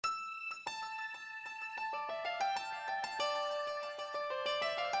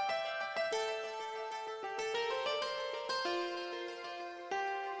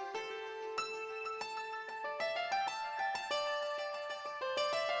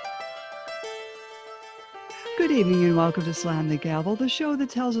Good evening and welcome to Slam the Gavel, the show that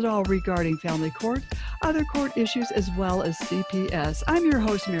tells it all regarding family court, other court issues, as well as CPS. I'm your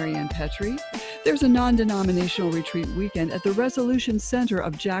host, Marianne Petrie. There's a non-denominational retreat weekend at the Resolution Center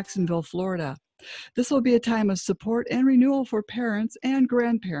of Jacksonville, Florida. This will be a time of support and renewal for parents and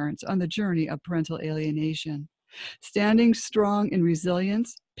grandparents on the journey of parental alienation. Standing strong in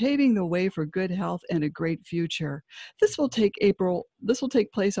resilience, paving the way for good health and a great future. This will take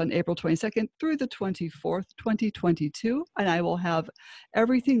place on April 22nd through the 24th, 2022, and I will have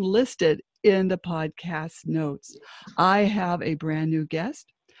everything listed in the podcast notes. I have a brand new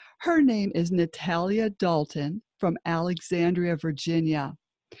guest. Her name is Natalia Dalton from Alexandria, Virginia.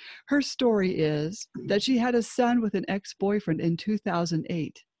 Her story is that she had a son with an ex-boyfriend in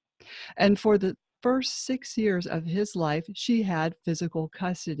 2008, and for the first 6 years of his life, she had physical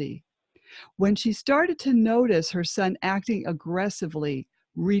custody. When she started to notice her son acting aggressively,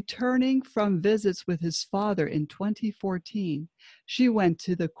 returning from visits with his father in 2014, she went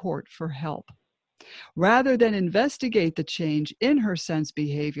to the court for help. Rather than investigate the change in her son's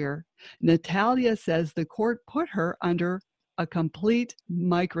behavior, Natalia says the court put her under a complete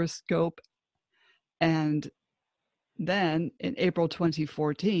microscope. And then, in April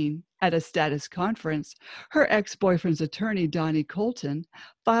 2014, at a status conference, her ex-boyfriend's attorney, Donnie Colton,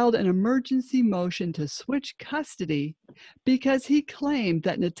 filed an emergency motion to switch custody because he claimed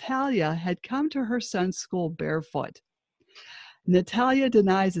that Natalia had come to her son's school barefoot. Natalia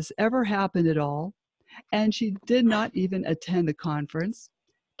denies this ever happened at all, and she did not even attend the conference,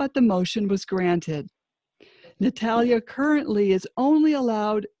 but the motion was granted. Natalia currently is only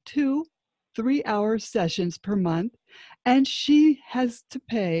allowed 2 3-hour sessions per month, and she has to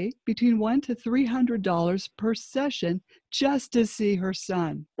pay between $100 to $300 per session just to see her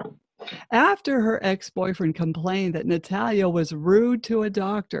son. After her ex-boyfriend complained that Natalia was rude to a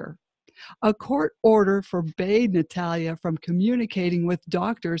doctor, a court order forbade Natalia from communicating with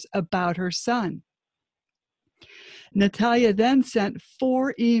doctors about her son. Natalia then sent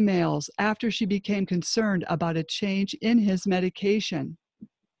 4 emails after she became concerned about a change in his medication.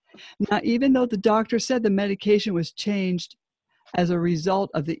 Now, even though the doctor said the medication was changed as a result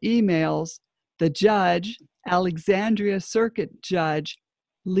of the emails, the judge, Alexandria Circuit Judge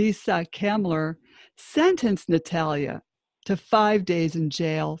Lisa Kemmler, sentenced Natalia to 5 days in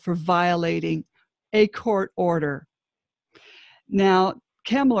jail for violating a court order. Now,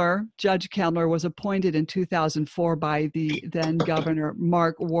 Judge Kemmler was appointed in 2004 by the then Governor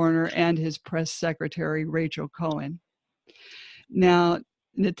Mark Warner and his press secretary, Rachel Cohen. Now,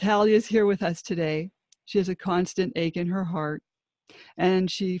 Natalia is here with us today. She has a constant ache in her heart, and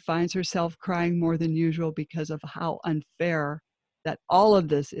she finds herself crying more than usual because of how unfair that all of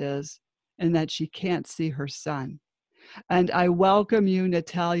this is and that she can't see her son. And I welcome you,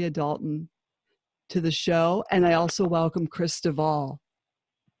 Natalia Dalton, to the show, and I also welcome Chris Duvall.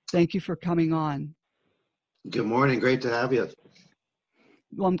 Thank you for coming on. Good morning. Great to have you.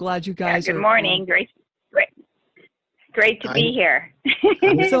 Well, I'm glad you guys Good morning. Great to be here.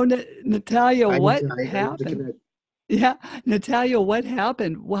 So, Natalia, what happened? Yeah, Natalia, what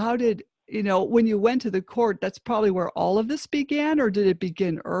happened? Well, how did, when you went to the court, that's probably where all of this began, or did it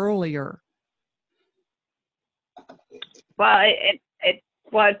begin earlier? Well, it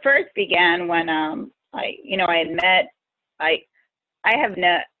first began when I've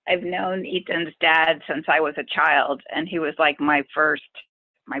known Ethan's dad since I was a child, and he was like my first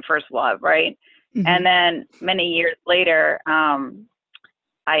love, right? Mm-hmm. And then many years later, I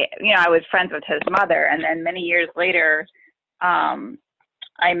was friends with his mother, and then many years later,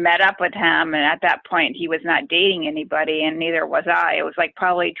 I met up with him, and at that point, he was not dating anybody, and neither was I. It was like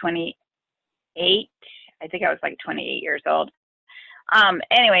probably 28. I think I was like 28 years old.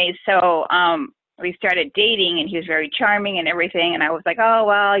 Anyway, so we started dating, and he was very charming and everything, and I was like, oh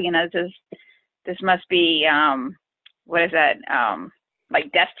well, this must be what is that?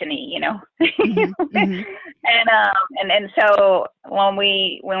 Like destiny, Mm-hmm. Mm-hmm. And so when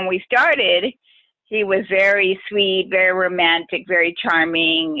we started, he was very sweet, very romantic, very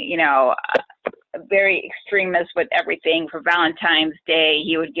charming, very extremist with everything. For Valentine's Day,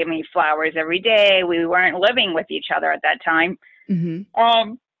 he would give me flowers every day. We weren't living with each other at that time. Mm-hmm.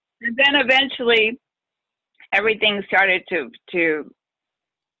 And then eventually everything started to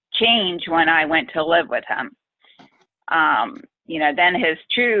change when I went to live with him. Then his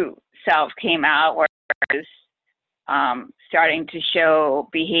true self came out, where he was starting to show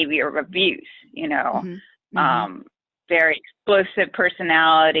behavior of abuse, Mm-hmm. Mm-hmm. Very explosive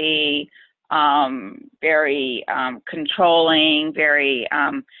personality, very controlling, very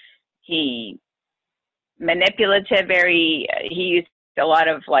he manipulative, he used a lot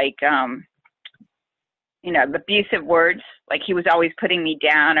of abusive words, like he was always putting me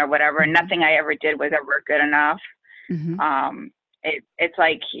down or whatever. Mm-hmm. Nothing I ever did was ever good enough. Mm-hmm. It's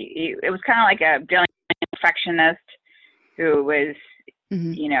like it was kind of like a perfectionist who was,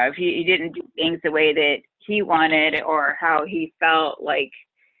 Mm-hmm. if he didn't do things the way that he wanted or how he felt, like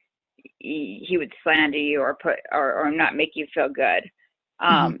he would slander you or not make you feel good.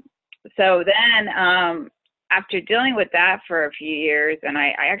 Mm-hmm. So then after dealing with that for a few years, and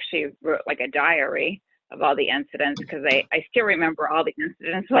I actually wrote like a diary of all the incidents, because I still remember all the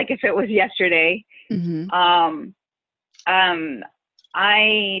incidents like if it was yesterday. Mm-hmm.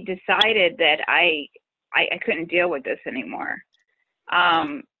 I decided that I couldn't deal with this anymore.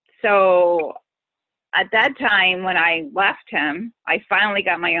 So at that time, when I left him, I finally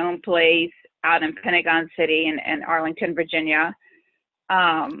got my own place out in Pentagon City in Arlington, Virginia.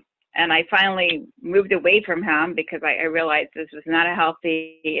 And I finally moved away from him because I realized this was not a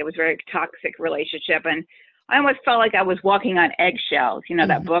healthy, it was a very toxic relationship. And I almost felt like I was walking on eggshells. You know,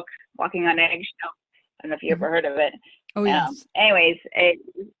 that book, Walking on Eggshells? I don't know if you ever heard of it. Oh, yes. Anyways,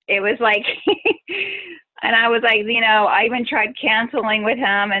 it was like, and I was like, I even tried counseling with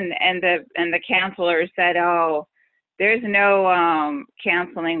him, and the counselor said, "Oh, there's no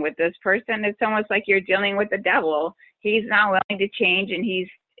counseling with this person. It's almost like you're dealing with the devil. He's not willing to change, and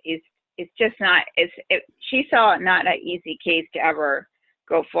it's just not. She saw it not an easy case to ever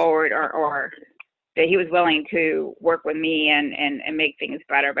go forward, or that he was willing to work with me and make things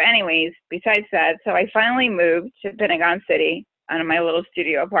better. But anyways, besides that, so I finally moved to Pentagon City out of my little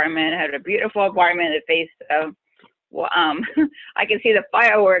studio apartment. I had a beautiful apartment that faced, I could see the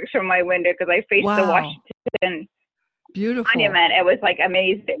fireworks from my window because I faced the Washington Monument. It was like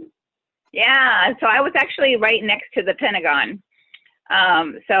amazing. Yeah, so I was actually right next to the Pentagon.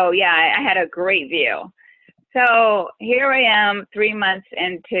 So yeah, I had a great view. So here I am 3 months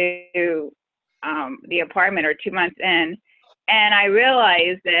into the apartment, or 2 months in, and I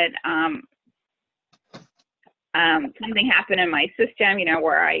realized that something happened in my system,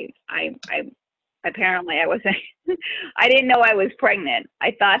 where I apparently I wasn't, I didn't know I was pregnant.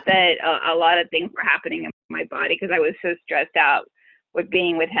 I thought that a lot of things were happening in my body because I was so stressed out with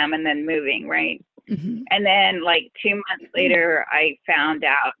being with him and then moving, right? Mm-hmm. And then like 2 months later, I found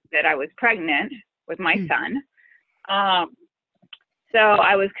out that I was pregnant with my son. So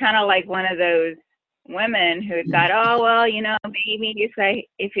I was kind of like one of those women who thought, oh, well, maybe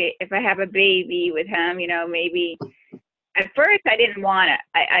if I have a baby with him, maybe. At first I didn't want it.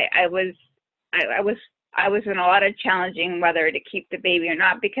 I was in a lot of challenging whether to keep the baby or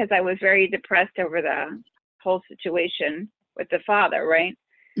not, because I was very depressed over the whole situation with the father, right?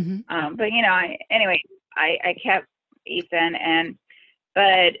 Mm-hmm. But anyway, I kept Ethan,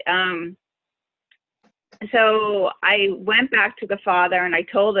 so I went back to the father and I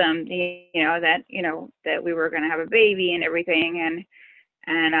told him, that we were going to have a baby and everything.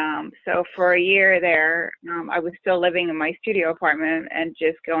 And so for a year there, I was still living in my studio apartment and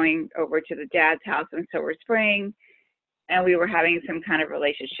just going over to the dad's house in Silver Spring. And we were having some kind of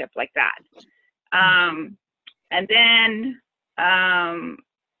relationship like that. And then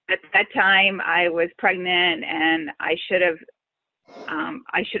at that time I was pregnant, and I should have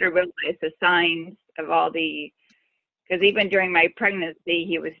realized the signs of all because even during my pregnancy,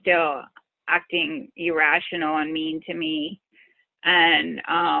 he was still acting irrational and mean to me. And,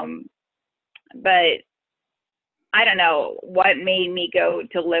 but I don't know what made me go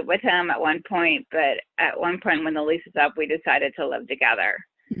to live with him at one point, but at one point when the lease was up, we decided to live together.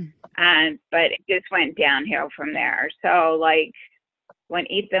 But it just went downhill from there. So like when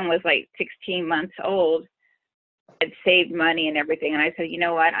Ethan was like 16 months old, I'd saved money and everything. And I said, you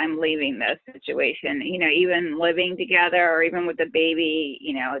know what, I'm leaving this situation, even living together or even with the baby,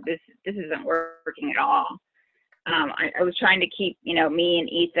 this isn't working at all. I was trying to keep, me and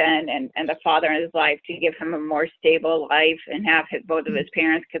Ethan and the father in his life to give him a more stable life and have both of his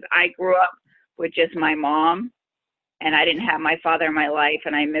parents, because I grew up with just my mom and I didn't have my father in my life,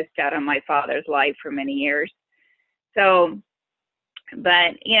 and I missed out on my father's life for many years. So,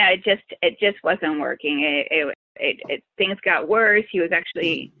 but it just wasn't working. Things got worse. He was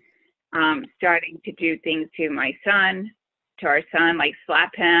actually starting to do things to our son, like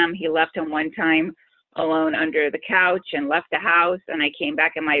slap him. He left him one time alone under the couch and left the house, and I came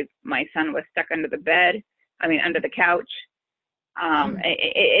back and my son was stuck under the couch.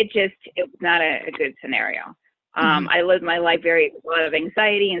 It was not a good scenario. I lived my life a lot of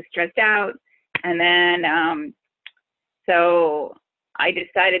anxiety and stressed out, and then so I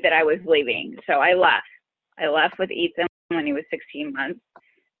decided that I was leaving. So I left with Ethan when he was 16 months.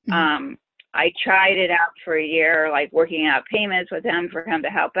 I tried it out for a year, like working out payments with him for him to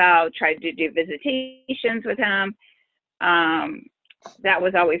help out, tried to do visitations with him. That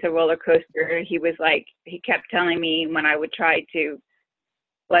was always a roller coaster. He kept telling me when I would try to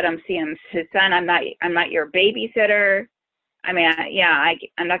let him see his son, I'm not your babysitter. I mean,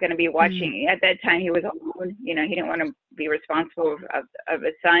 I'm not going to be watching. At that time, he was alone. He didn't want to be responsible of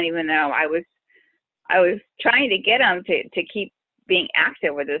his son, even though I was trying to get him to keep being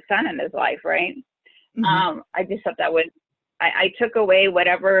active with his son in his life, right? Mm-hmm. I just thought that I took away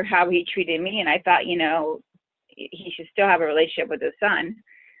how he treated me, and I thought, he should still have a relationship with his son.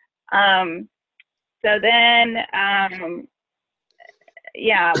 So then,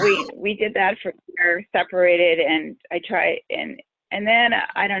 we did that for a year, separated, and I tried, and then,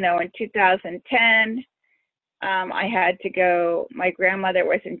 I don't know, in 2010, I had to go. My grandmother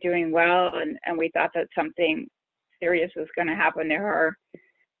wasn't doing well, and we thought that something serious was going to happen to her.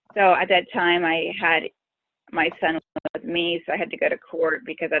 So at that time, I had my son with me, so I had to go to court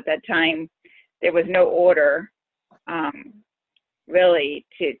because at that time there was no order, really,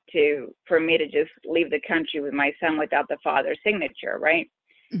 for me to just leave the country with my son without the father's signature, right?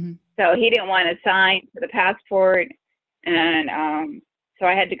 Mm-hmm. So he didn't want to sign for the passport, and so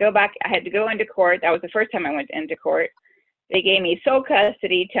I had to go back. I had to go into court. That was the first time I went into court. They gave me sole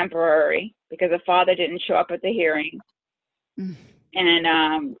custody temporary because the father didn't show up at the hearing. Mm.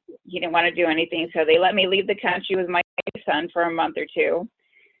 And he didn't want to do anything. So they let me leave the country with my son for a month or two.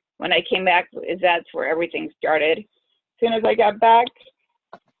 When I came back, that's where everything started. As soon as I got back,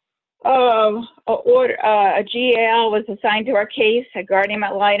 a GAL was assigned to our case, a guardian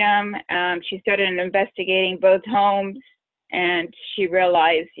ad litem. She started investigating both homes, and she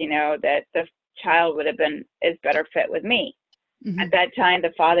realized, that the child would have been is better fit with me. Mm-hmm. At that time,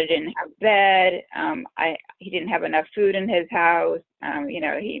 the father didn't have a bed. He didn't have enough food in his house.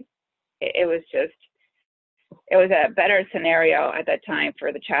 It was a better scenario at that time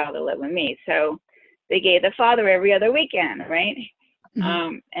for the child to live with me. So they gave the father every other weekend, right?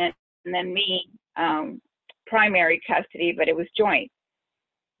 Mm-hmm. And then me, primary custody, but it was joint.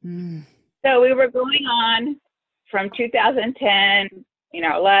 Mm. So we were going on from 2010,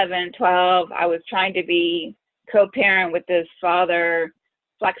 11, 12. I was trying to be co-parent with this father,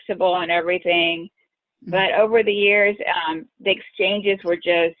 flexible and everything. Mm-hmm. But over the years, the exchanges were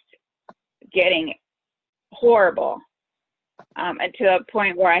just getting horrible, and to a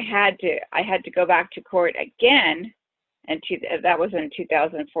point where I had to go back to court again, and that was in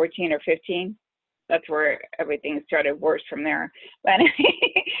 2014 or 15. That's where everything started worse from there. But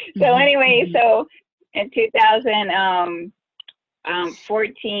so anyway, so in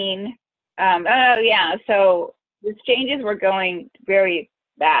 2014, so the exchanges were going very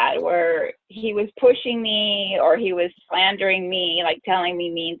bad, where he was pushing me or he was slandering me, like telling me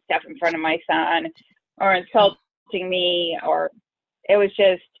mean stuff in front of my son or insulting me, or it was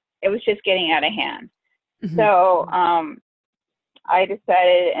just getting out of hand. Mm-hmm. So I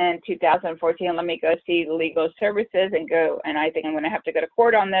decided in 2014, let me go see the legal services and I think I'm going to have to go to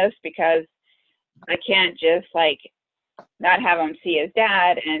court on this because I can't just not have him see his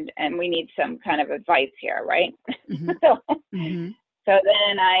dad, and we need some kind of advice here, right? Mm-hmm. So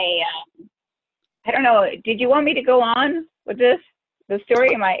then I don't know. Did you want me to go on with the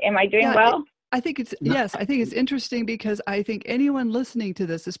story? Am I doing well? I think it's interesting because I think anyone listening to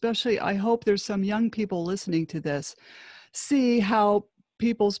this, especially, I hope there's some young people listening to this, see how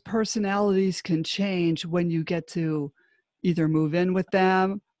people's personalities can change when you get to either move in with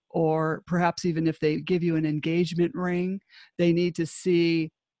them, or perhaps even if they give you an engagement ring, they need to see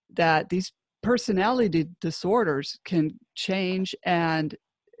that these personality disorders can change and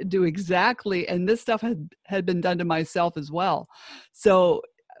do exactly, and this stuff had been done to myself as well. So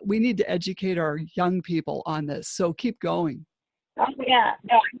we need to educate our young people on this. So keep going. Oh, yeah,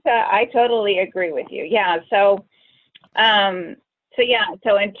 no, I totally agree with you. Yeah. So in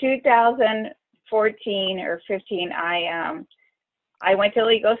 2014 or 15, I went to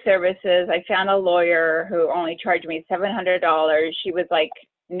legal services. I found a lawyer who only charged me $700. She was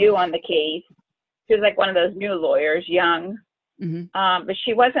new on the case. She was one of those new lawyers, young. Mm-hmm. But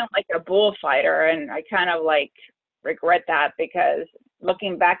she wasn't a bullfighter. And I kind of regret that because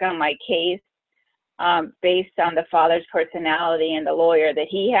looking back on my case, based on the father's personality and the lawyer that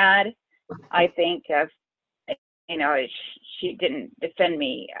he had, I think, she didn't defend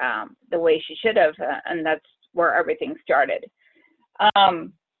me the way she should have. And that's where everything started.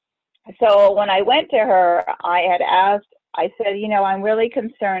 So when I went to her, I said, I'm really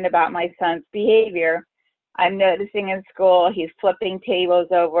concerned about my son's behavior. I'm noticing in school, he's flipping tables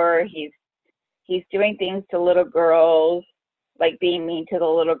over. He's doing things to little girls, like being mean to the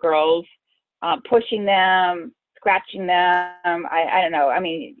little girls. pushing them, scratching them. I don't know. I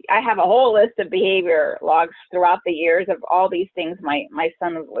mean, I have a whole list of behavior logs throughout the years of all these things my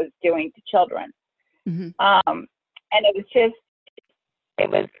son was doing to children. Mm-hmm. And it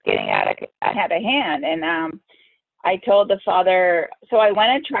was getting out of hand. And I told the father, so I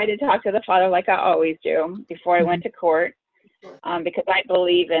went and tried to talk to the father like I always do before I went to court, because I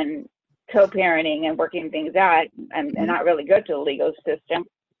believe in co-parenting and working things out. I'm not really good to the legal system.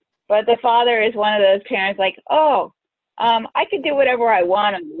 But the father is one of those parents like, I could do whatever I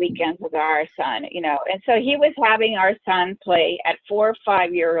want on the weekends with our son, you know. And so he was having our son play at 4 or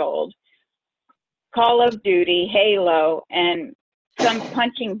 5 year old Call of Duty, Halo, and some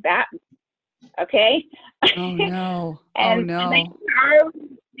punching bat. Okay. Oh no. And oh no.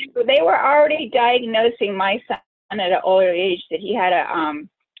 they were already diagnosing my son at an older age that he had an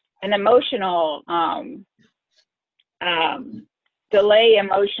emotional delay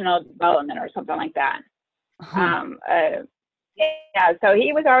emotional development or something like that. Yeah, so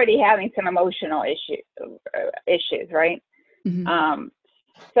he was already having some emotional issues, right? Mm-hmm.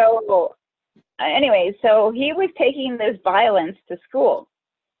 So anyway, so he was taking this violence to school.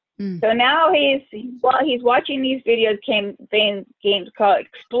 So now he's watching these games called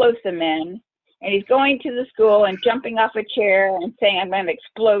Explosive Men, and he's going to the school and jumping off a chair and saying, "I'm going to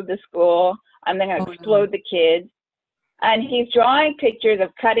explode the school. I'm going to explode the kids." And he's drawing pictures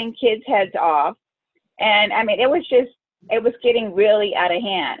of cutting kids' heads off. And I mean, it was getting really out of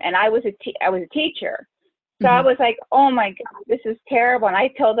hand. And I was a teacher. So I was like, oh my God, this is terrible. And I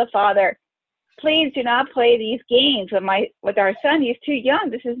told the father, please do not play these games with our son. He's too young.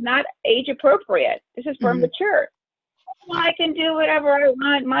 This is not age appropriate. This is for mature. Well, I can do whatever I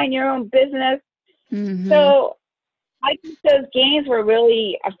want. Mind your own business. So I think those games were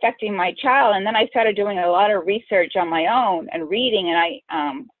really affecting my child. And then I started doing a lot of research on my own and reading, and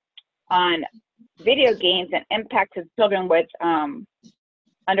on video games and impact of children with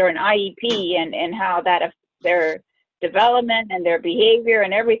under an IEP, and how that affects their development and their behavior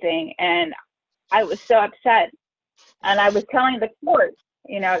and everything. And I was so upset. And I was telling the court,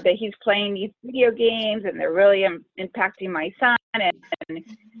 you know, that he's playing these video games and they're really impacting my son, and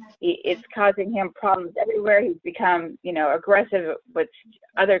it's causing him problems everywhere. He's become, you know, aggressive with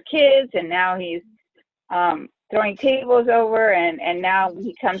other kids, and now he's throwing tables over, and now when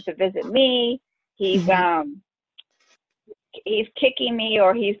he comes to visit me, he's kicking me,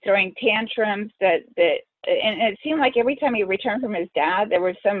 or he's throwing tantrums and it seemed like every time he returned from his dad,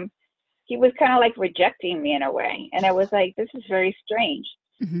 he was kind of like rejecting me in a way. And it was like, this is very strange.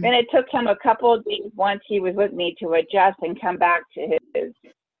 Then it took him a couple of days once he was with me to adjust and come back to his,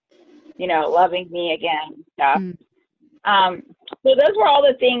 you know, loving me again and stuff. So those were all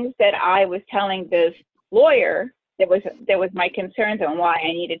the things that I was telling this lawyer that was my concerns on why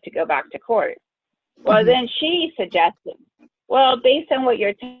I needed to go back to court. Well, then she suggested, well, based on what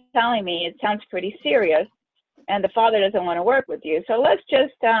you're telling me, it sounds pretty serious, and the father doesn't want to work with you. So let's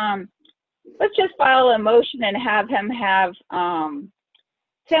just file a motion and have him have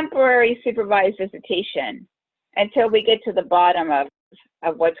temporary supervised visitation until we get to the bottom of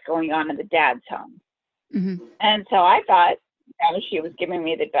what's going on in the dad's home. And so I thought she was giving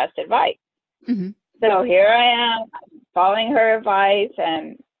me the best advice. So here I am following her advice,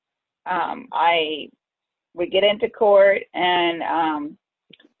 and we get into court, and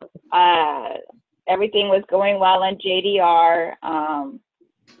everything was going well in JDR. I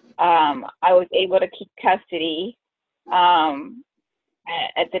was able to keep custody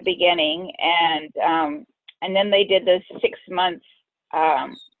at the beginning, and then they did this 6 months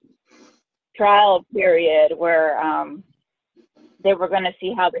trial period where they were going to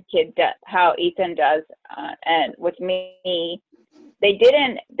see how how Ethan does, and with me. They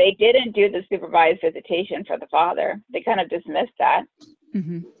didn't do the supervised visitation for the father. They kind of dismissed that.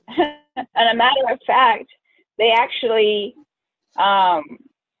 And a matter of fact, they actually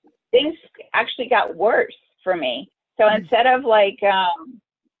things actually got worse for me. So instead of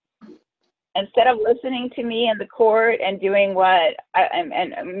listening to me in the court and doing what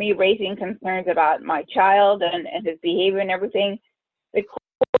and me raising concerns about my child and his behavior and everything, the court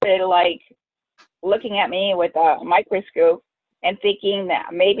started like looking at me with a microscope and thinking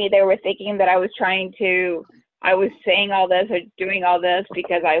that maybe they were thinking that I was saying all this or doing all this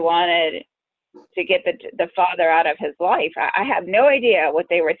because I wanted to get the father out of his life. I have no idea what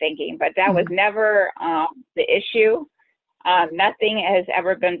they were thinking, but that was never the issue. Nothing has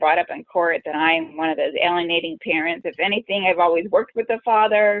ever been brought up in court that I'm one of those alienating parents. If anything, I've always worked with the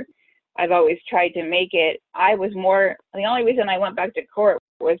father. I've always tried to make it. The only reason I went back to court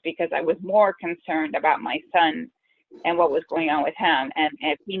was because I was more concerned about my son and what was going on with him, and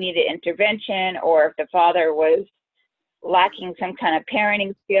if he needed intervention, or if the father was lacking some kind of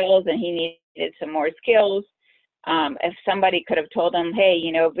parenting skills and he needed some more skills. If somebody could have told him, hey,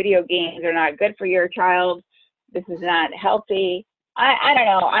 you know, video games are not good for your child, this is not healthy. I don't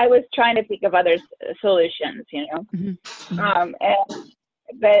know. I was trying to think of other solutions, you know.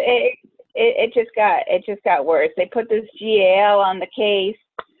 But it just got worse. They put this GAL on the case,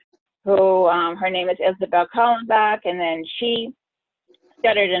 who her name is Isabel Kallenbach, and then she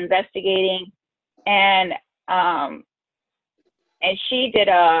started investigating, and she did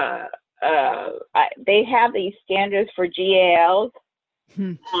they have these standards for GALs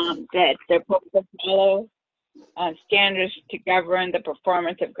that they're supposed to follow, standards to govern the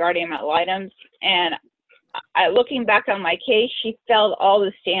performance of guardian ad litems. And looking back on my case, she failed all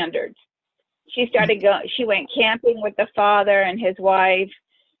the standards. She went camping with the father and his wife.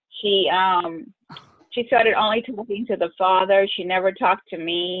 She started only talking to the father. She never talked to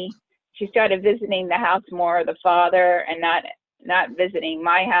me. She started visiting the house more of the father and not visiting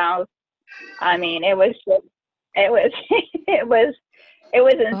my house. I mean, it was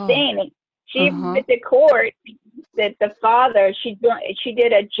insane. She went to court that the father, she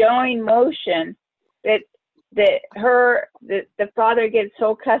did a joint motion that the father gets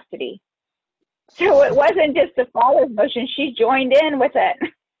sole custody. So it wasn't just the father's motion; she joined in with it,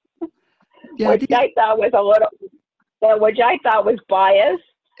 which I thought was biased.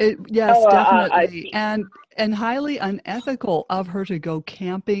 Yes, definitely, and highly unethical of her to go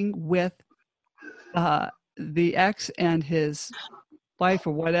camping with the ex and his wife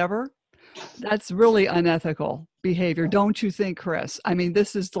or whatever. That's really unethical behavior, don't you think, Chris? I mean,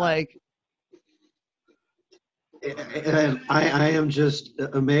 this is like. I am just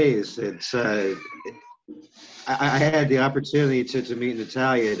amazed. It's I had the opportunity to meet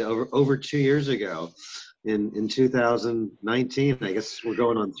Natalia over 2 years ago, in 2019. I guess we're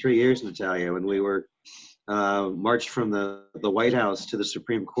going on 3 years, Natalia, when we were marched from the White House to the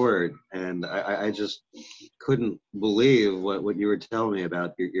Supreme Court, and I just couldn't believe what you were telling me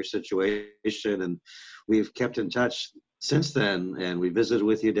about your situation, and we've kept in touch since then, and we visited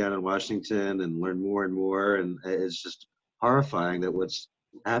with you down in Washington and learned more and more, and it's just horrifying that what's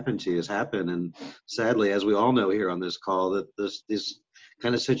happened to you has happened. And sadly, as we all know here on this call, that these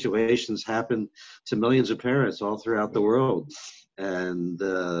kind of situations happen to millions of parents all throughout the world. And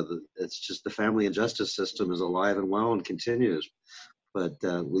it's just the family and justice system is alive and well and continues. But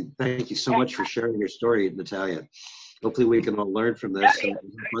we thank you so much for sharing your story, Natalia. Hopefully we can all learn from this and help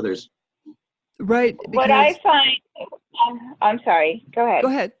others. Right. What I find, I'm sorry, go ahead. Go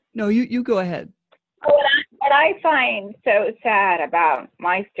ahead. No, you go ahead. What I find so sad about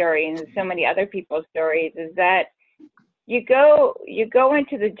my story and so many other people's stories is that you go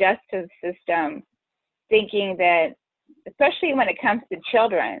into the justice system thinking that, especially when it comes to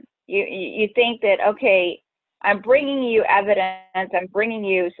children, you think that, okay, I'm bringing you evidence, I'm bringing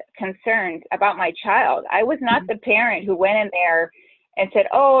you concerns about my child. I was not the parent who went in there and said,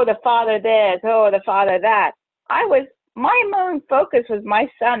 oh, the father this, oh, the father that. My main focus was my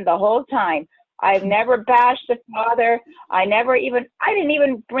son the whole time. I've never bashed the father. I didn't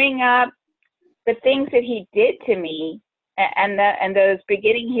even bring up the things that he did to me and those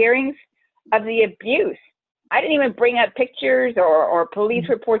beginning hearings of the abuse. I didn't even bring up pictures or police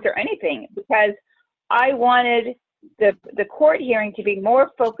reports or anything, because I wanted the court hearing to be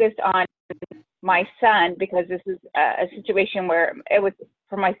more focused on my son, because this is a situation where it was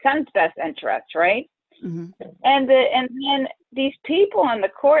for my son's best interest, right? Mm-hmm. And then these people on the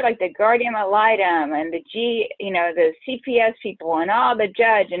court, like the guardian ad litem and the CPS people and all the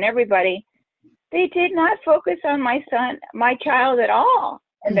judge and everybody, they did not focus on my child at all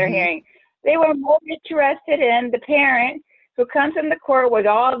in their hearing. They were more interested in the parent who comes in the court with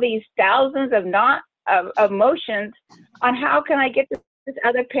all these thousands of motions on how can I get this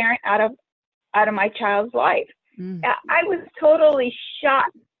other parent out of my child's life. I was totally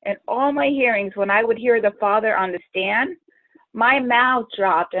shocked in all my hearings when I would hear the father on the stand. My mouth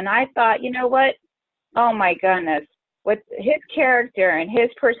dropped, and I thought, you know what? Oh my goodness, with his character and his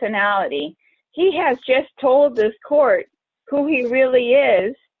personality, he has just told this court who he really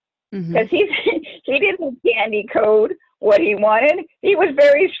is, because he didn't candy code what he wanted. He was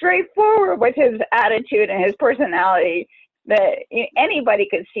very straightforward with his attitude and his personality, that anybody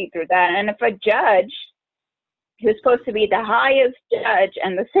could see through that. And if a judge who's supposed to be the highest judge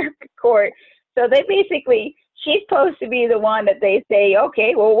in the circuit court, so she's supposed to be the one that they say,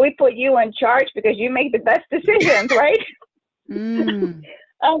 okay, well, we put you in charge because you make the best decisions, right?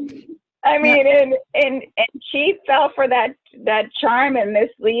 I mean, and she fell for that charm and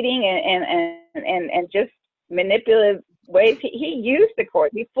misleading and just manipulative ways. He used the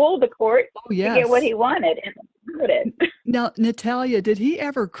court. He fooled the court Oh, yes. to get what he wanted and it. Now, Natalia, did he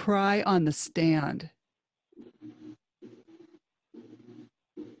ever cry on the stand?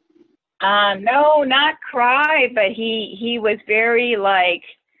 No, not cry, but he was very like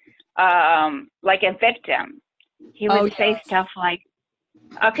a victim. He would say stuff like,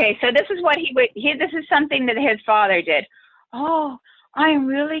 okay, so this is what this is something that his father did. Oh, I'm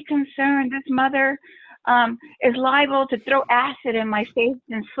really concerned. This mother is liable to throw acid in my face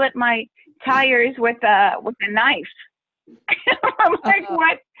and slit my tires with a knife. I'm like,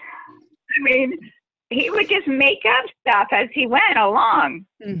 what? I mean, he would just make up stuff as he went along.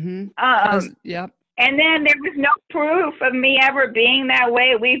 Mm-hmm. Yep. And then there was no proof of me ever being that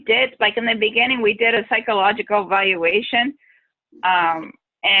way. We did, like in the beginning, we did a psychological evaluation.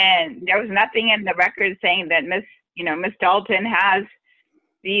 And there was nothing in the record saying that Miss Dalton has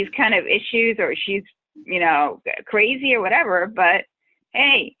these kind of issues or she's, crazy or whatever. But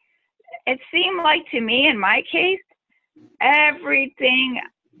hey, it seemed like to me in my case, everything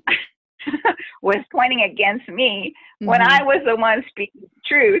was pointing against me when I was the one speaking the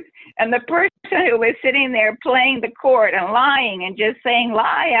truth. And the person who was sitting there playing the court and lying and just saying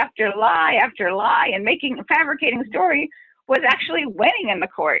lie after lie after lie and fabricating story was actually winning in the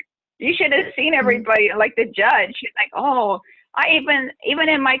court. You should have seen everybody, like the judge. She's like, oh, even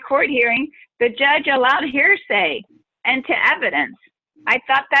in my court hearing, the judge allowed hearsay and to evidence. I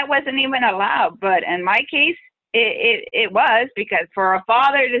thought that wasn't even allowed, but in my case, it was, because for a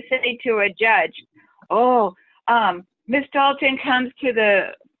father to say to a judge, oh, Miss Dalton comes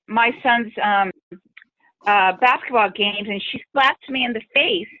to my son's basketball games and she slaps me in the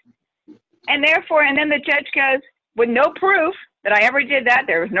face. And then the judge goes, with no proof that I ever did that,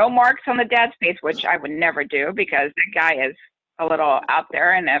 there was no marks on the dad's face, which I would never do because that guy is a little out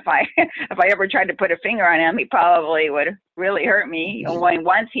there. And if I ever tried to put a finger on him, he probably would really hurt me.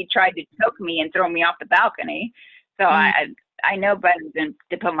 Once he tried to choke me and throw me off the balcony. So I know better than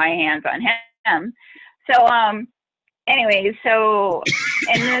to put my hands on him. So, anyway, and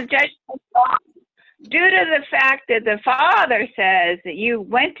the judge, due to the fact that the father says that you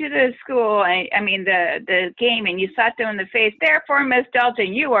went to the school, the game, and you slapped him in the face, therefore, Miss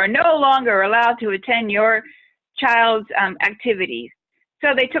Dalton, you are no longer allowed to attend your child's activities.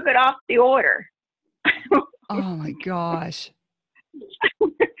 So they took it off the order. Oh, my gosh.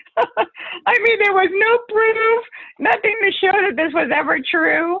 There was no proof, nothing to show that this was ever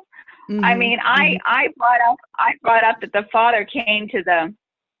true. Mm-hmm. I brought up that the father came to the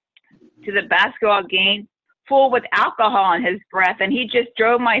basketball game full with alcohol in his breath, and he just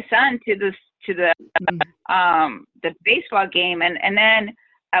drove my son to the baseball game, and then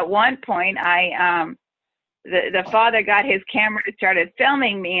at one point the father got his camera and started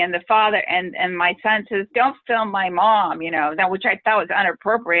filming me, and the father and my son says, don't film my mom, which I thought was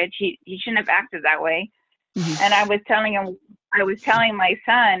inappropriate. He shouldn't have acted that way. Mm-hmm. And I was telling my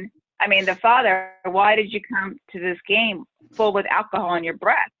son, the father, why did you come to this game full with alcohol in your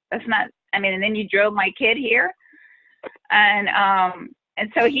breath? That's not, and then you drove my kid here. And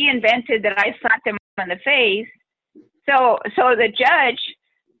so he invented that I slapped him in the face. So the judge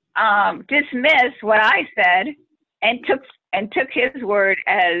dismissed what I said and took his word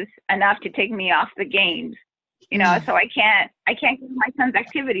as enough to take me off the games. So I can't do my son's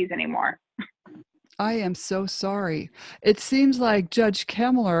activities anymore. I am so sorry. It seems like Judge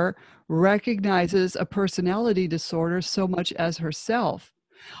Kemmler recognizes a personality disorder so much as herself.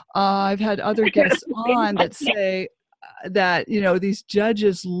 I've had other guests on that say that, these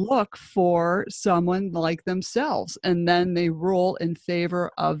judges look for someone like themselves, and then they rule in favor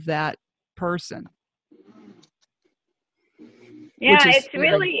of that person. Yeah, it's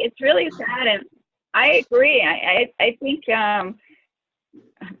really sad. And I agree. I think,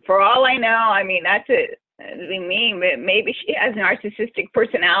 for all I know, that's me. Maybe she has a narcissistic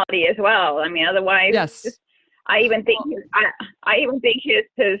personality as well. Otherwise, yes. I even think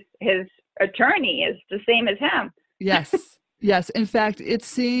his attorney is the same as him. Yes. Yes. In fact, it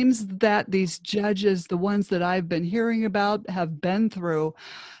seems that these judges, the ones that I've been hearing about, have been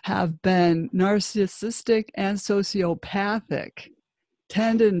narcissistic and sociopathic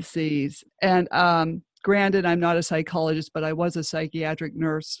tendencies. And granted, I'm not a psychologist, but I was a psychiatric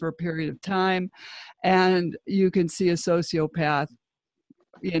nurse for a period of time. And you can see a sociopath,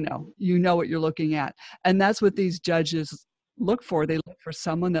 you know what you're looking at. And that's what these judges look for. They look for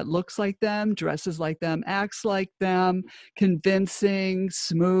someone that looks like them, dresses like them, acts like them, convincing,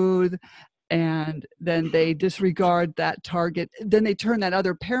 smooth, and then they disregard that target. Then they turn that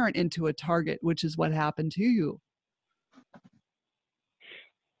other parent into a target, which is what happened to you.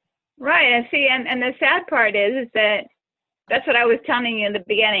 Right. And see, and the sad part is that that's what I was telling you in the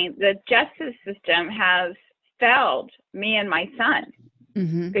beginning. The justice system has failed me and my son.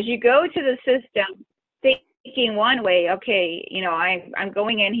 Because you go to the system thinking one way, okay, you know, I'm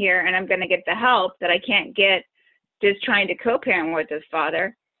going in here and I'm going to get the help that I can't get just trying to co-parent with his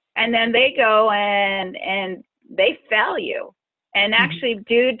father. And then they go and they fail you. And actually,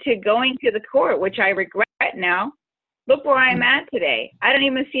 due to going to the court, which I regret now, look where I'm at today. I don't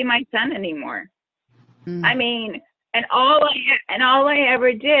even see my son anymore. I mean, and all I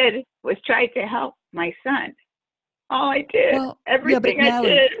ever did was try to help my son. All I did, everything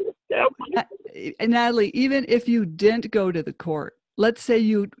Natalie, I did. Natalie, even if you didn't go to the court, let's say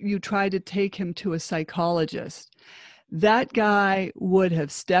you tried to take him to a psychologist, that guy would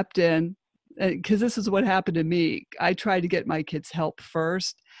have stepped in, because this is what happened to me. I tried to get my kids help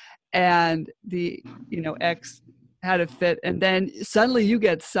first, and the ex had a fit, and then suddenly you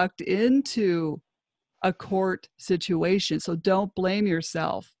get sucked into a court situation. So don't blame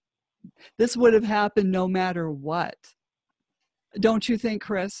yourself. This would have happened no matter what. Don't you think,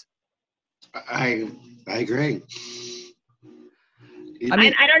 Chris? I agree. I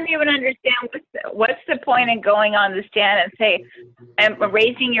mean, I don't even understand what's the point in going on the stand and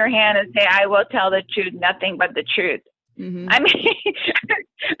raising your hand and say, I will tell the truth, nothing but the truth. I mean,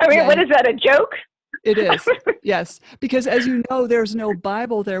 what is that, a joke? It is, yes. Because as you know, there's no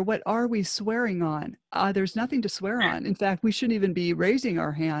Bible there. What are we swearing on? There's nothing to swear on. In fact, we shouldn't even be raising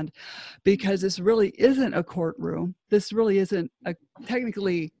our hand, because this really isn't a courtroom. This really isn't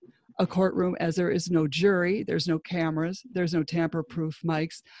technically a courtroom, as there is no jury, there's no cameras, there's no tamper-proof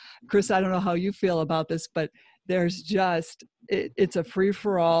mics. Chris, I don't know how you feel about this, but there's just, it's a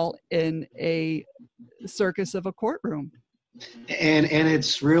free-for-all in a circus of a courtroom. And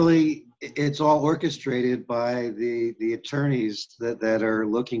it's all orchestrated by the attorneys that are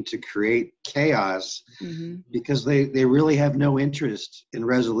looking to create chaos, because they really have no interest in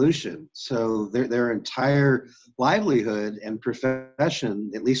resolution. So their entire livelihood and profession,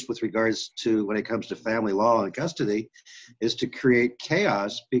 at least with regards to when it comes to family law and custody, is to create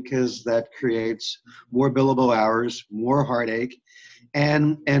chaos, because that creates more billable hours, more heartache,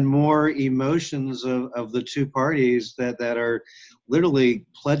 and more emotions of the two parties that are literally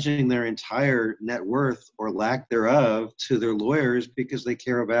pledging their entire net worth or lack thereof to their lawyers, because they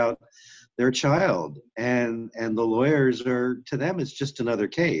care about their child. And the lawyers are, to them, it's just another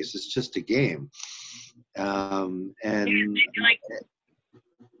case. It's just a game. Just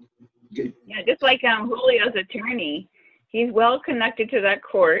like Julio's attorney, he's well connected to that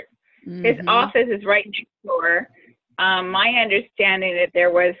court. His office is right next door. My understanding that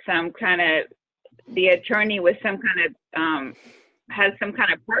there was the attorney was has some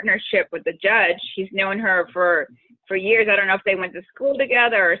kind of partnership with the judge. He's known her for years. I don't know if they went to school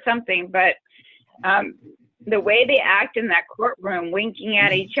together or something, but the way they act in that courtroom, winking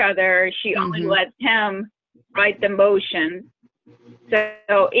at each other, she only lets him write the motion.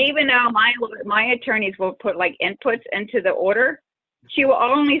 So even though my attorneys will put like inputs into the order, she will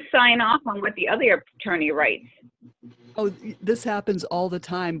only sign off on what the other attorney writes. Oh, this happens all the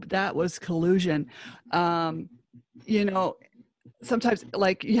time. That was collusion. Sometimes,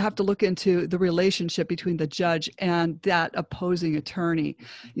 like, you have to look into the relationship between the judge and that opposing attorney.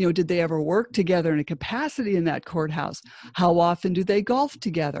 Did they ever work together in a capacity in that courthouse? How often do they golf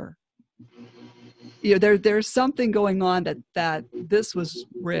together? There's something going on that this was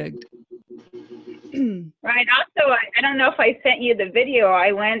rigged. Right. Also, I don't know if I sent you the video.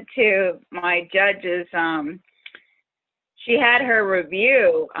 I went to my judge's, she had her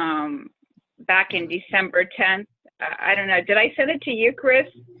review back in December 10th. I don't know. Did I send it to you, Chris?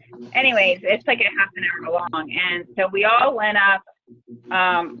 Anyways, it's like a half an hour long. And so we all went up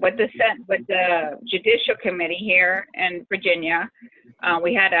with the Judicial Committee here in Virginia.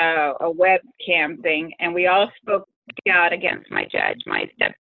 We had a webcam thing, and we all spoke out against my judge. My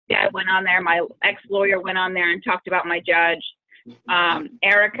stepdad went on there. My ex-lawyer went on there and talked about my judge.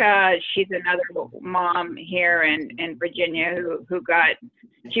 Erica, she's another mom here in Virginia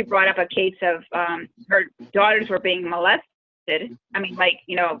she brought up a case of her daughters were being molested. I mean,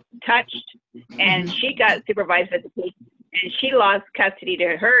 touched, and she got supervised education, and she lost custody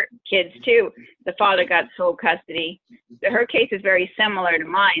to her kids too. The father got sole custody. So her case is very similar to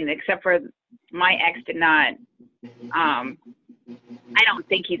mine, except for my ex did not. I don't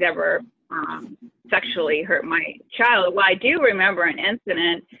think he's ever sexually hurt my child. Well, I do remember an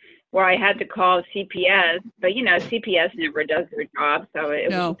incident where I had to call CPS, but CPS never does their job, so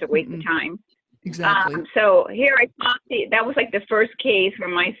it was just a waste of time. Exactly. So here I thought that was like the first case where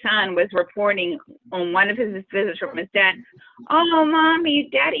my son was reporting on one of his visits from his dad. Oh, mommy,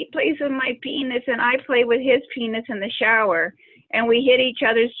 daddy plays with my penis and I play with his penis in the shower. And we hit each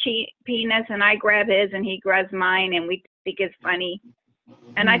other's penis and I grab his and he grabs mine and we think it's funny.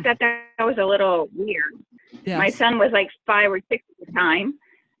 And I thought that was a little weird. Yes. My son was like 5 or 6 at the time.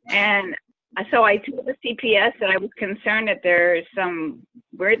 And so I told the CPS that I was concerned that there's some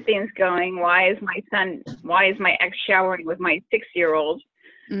weird things going. Why is my ex showering with my 6-year-old?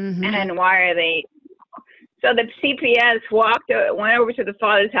 And why are they? So the CPS went over to the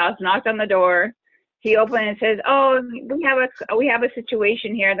father's house, knocked on the door. He opened and says, "Oh, we have a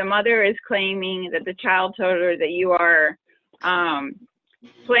situation here. The mother is claiming that the child told her that you are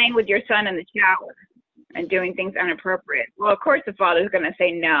playing with your son in the shower and doing things inappropriate." Well, of course, the father's going to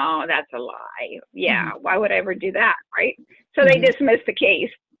say, "No, that's a lie. Yeah, why would I ever do that?" Right? So they dismissed the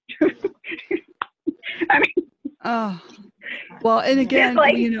case. I mean, well, and again,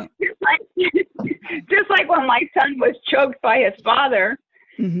 just like when my son was choked by his father,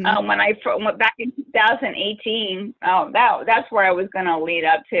 when I went back in 2018, that's where I was going to lead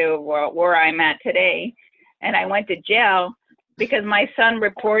up to where I'm at today. And I went to jail because my son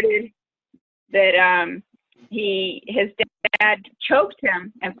reported that his dad choked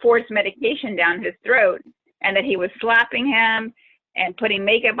him and forced medication down his throat, and that he was slapping him and putting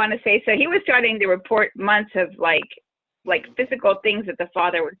makeup on his face. So he was starting to report months of like physical things that the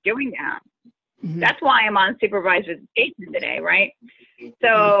father was doing now. That's why I'm on supervised visitation today, right?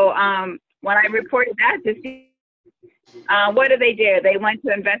 So when I reported that to what do? They went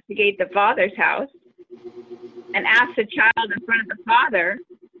to investigate the father's house and asked the child in front of the father.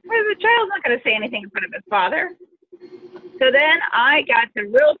 Well, the child's not going to say anything in front of his father. So then I got the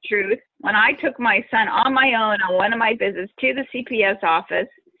real truth when I took my son on my own on one of my visits to the CPS office,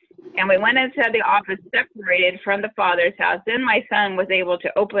 and we went inside the office separated from the father's house. Then my son was able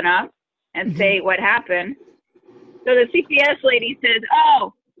to open up and say what happened. So the CPS lady says,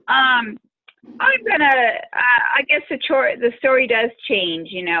 I'm gonna, I guess the story does change.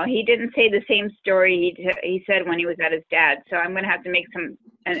 You know, he didn't say the same story he said when he was at his dad's. So I'm gonna have to make some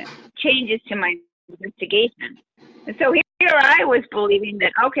changes to my investigation. And so here I was believing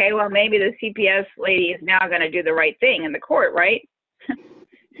that, okay, well, maybe the CPS lady is now gonna do the right thing in the court, right?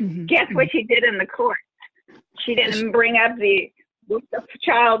 Guess what she did in the court? She didn't bring up what the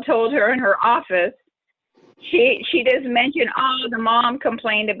child told her in her office. She just mentioned, the mom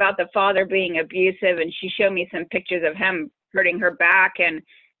complained about the father being abusive, and she showed me some pictures of him hurting her back and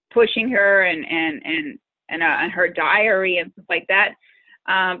pushing her and her diary and stuff like that.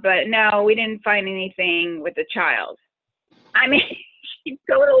 But no, we didn't find anything with the child. I mean, she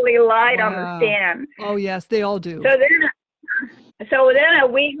totally lied on the stand. Oh yes, they all do. So then a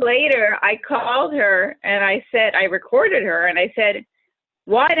week later, I called her and I recorded her and I said,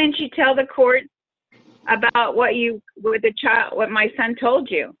 "Why didn't you tell the court about what my son told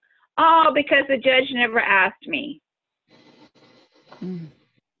you?" "Oh, because the judge never asked me."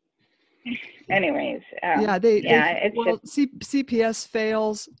 Anyways, CPS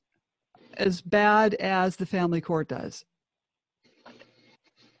fails as bad as the family court does.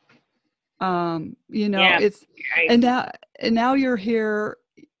 It's and now you're here.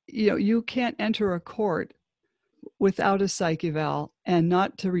 You can't enter a court without a psych eval and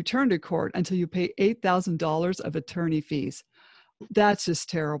not to return to court until you pay $8,000 of attorney fees. That's just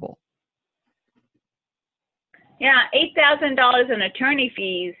terrible. Yeah, $8,000 in attorney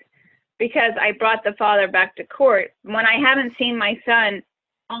fees because I brought the father back to court when I haven't seen my son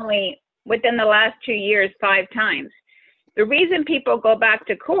only within the last 2 years 5 times. The reason people go back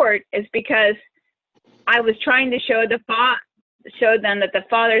to court is because I was trying to show them that the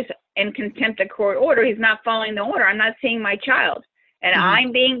father's in contempt of court order. He's not following the order. I'm not seeing my child, and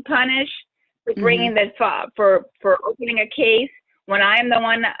I'm being punished for bringing for opening a case when I'm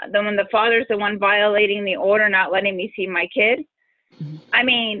when the father's the one violating the order, not letting me see my kid. I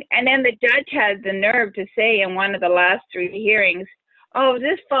mean, and then the judge had the nerve to say in one of the last 3 hearings, "Oh,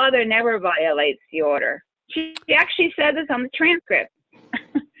 this father never violates the order." She actually said this on the transcript.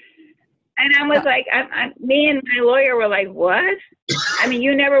 And I was like, me and my lawyer were like, "What?" I mean,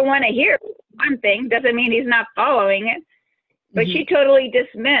 you never want to hear one thing. Doesn't mean he's not following it. But she totally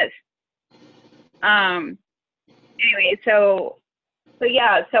dismissed. Anyway, so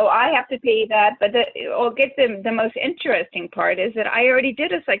I have to pay that. But the most interesting part is that I already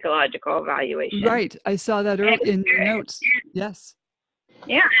did a psychological evaluation. Right. I saw that in your notes. Yes.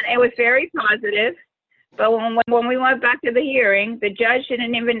 Yeah, and it was very positive. But when we went back to the hearing, the judge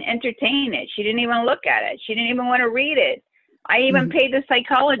didn't even entertain it. She didn't even look at it. She didn't even want to read it. I even paid the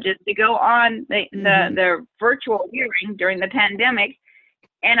psychologist to go on the virtual hearing during the pandemic,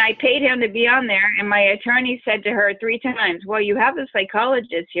 and I paid him to be on there. And my attorney said to her 3 times, well, you have the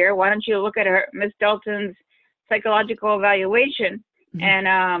psychologist here. Why don't you look at her, Miss Dalton's psychological evaluation?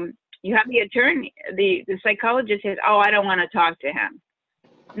 And you have the attorney, the psychologist says, oh, I don't want to talk to him.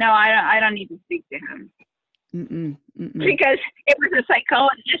 No, I don't need to speak to him. Because it was a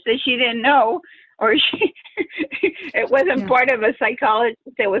psychologist that she didn't know, or it wasn't part of a psychologist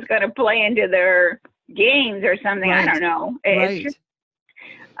that was going to play into their games or something. Right. I don't know. Right.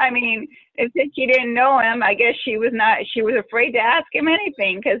 I mean, if she didn't know him, I guess she was afraid to ask him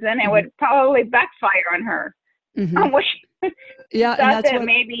anything, because then it would probably backfire on her. Yeah, and that's what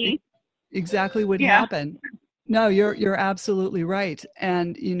maybe exactly would happen. No, you're absolutely right.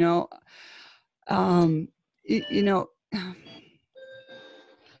 And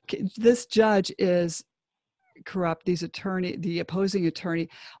this judge is corrupt. The opposing attorney,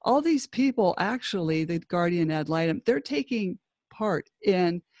 all these people, actually, the guardian ad litem, they're taking part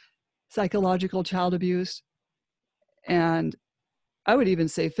in psychological child abuse, and I would even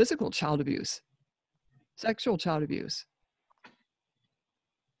say physical child abuse, sexual child abuse.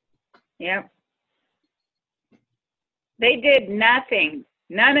 Yeah. They did nothing.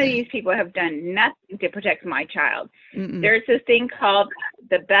 None of these people have done nothing to protect my child. There's this thing called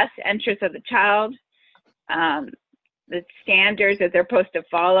the best interest of the child, the standards that they're supposed to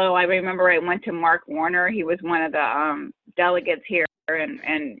follow. I remember I went to Mark Warner. He was one of the delegates here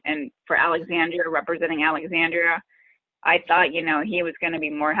and for Alexandria, representing Alexandria. I thought, he was going to be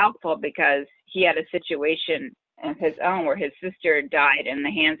more helpful, because he had a situation of his own where his sister died in the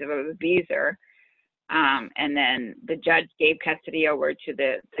hands of an abuser. And then the judge gave custody over to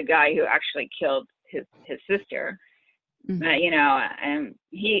the guy who actually killed his sister. But, and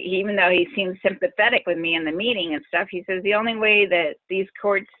he, even though he seemed sympathetic with me in the meeting and stuff, he says the only way that these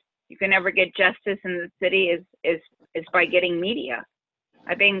courts, you can ever get justice in the city is by getting media.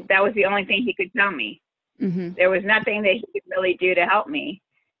 I think that was the only thing he could tell me. There was nothing that he could really do to help me.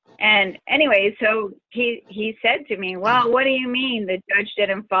 And anyway, so he said to me, well, what do you mean the judge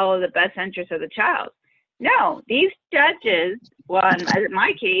didn't follow the best interest of the child? No, these judges, well, in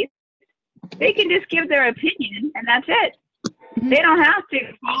my case, they can just give their opinion, and that's it. They don't have to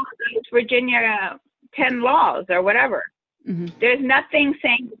follow those Virginia 10 laws or whatever. There's nothing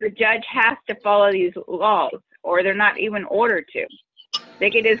saying that the judge has to follow these laws, or they're not even ordered to. They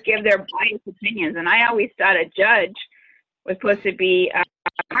can just give their biased opinions. And I always thought a judge was supposed to be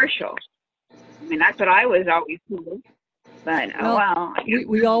partial. I mean, that's what I was always told. But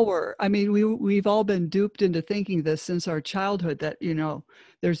we all were. I mean, we've all been duped into thinking this since our childhood, that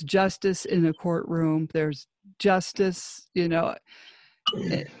there's justice in a courtroom, there's justice in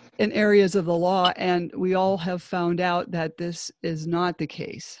areas of the law, and we all have found out that this is not the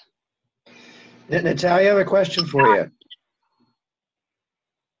case. Natalia, I have a question for you.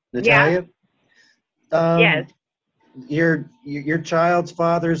 Natalia? Yes. Your child's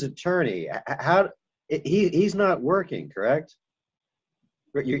father's attorney, he's not working, correct?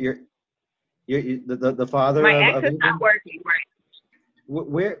 The father. My ex is not working, right?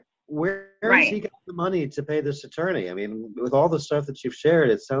 Where has he got the money to pay this attorney? I mean, with all the stuff that you've shared,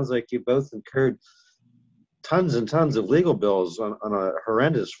 it sounds like you both incurred tons and tons of legal bills on a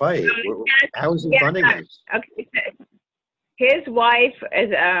horrendous fight. How is he funding this? Okay. His wife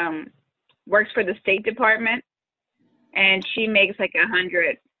is works for the State Department, and she makes like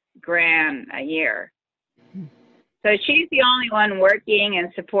 $100,000 a year. So she's the only one working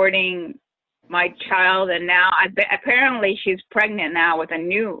and supporting my child. And now apparently she's pregnant now with a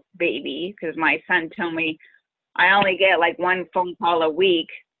new baby, because my son told me I only get like one phone call a week,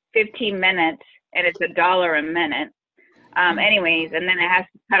 15 minutes, and it's $1 a minute. Anyways, and then it has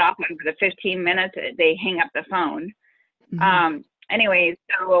to cut off after the 15 minutes. They hang up the phone. Anyways,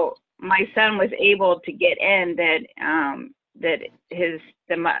 so my son was able to get in that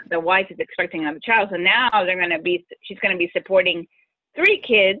the wife is expecting another child. So now she's going to be supporting 3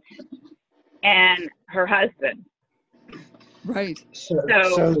 kids and her husband. Right.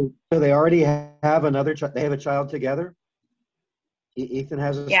 So they already have another child. They have a child together. Ethan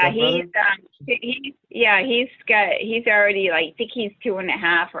has a stepbrother? He's already, like, I think he's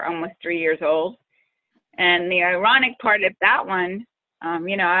 2.5 or almost 3 years old. And the ironic part of that one,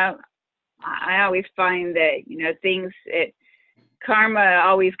 I always find that, karma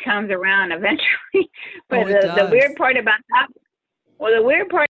always comes around eventually. But the weird part about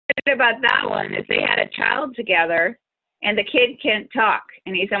that one is they had a child together, and the kid can't talk,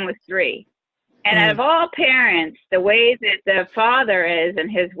 and he's almost 3. And out of all parents, the way that the father is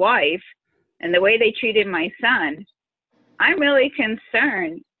and his wife, and the way they treated my son, I'm really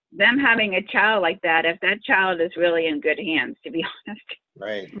concerned them having a child like that, if that child is really in good hands, to be honest.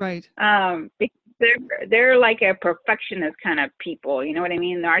 Right. Because they're like a perfectionist kind of people, you know what I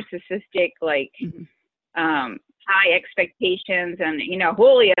mean? Narcissistic, like high expectations. And, you know,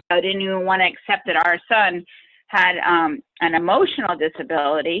 Julio didn't even want to accept that our son had an emotional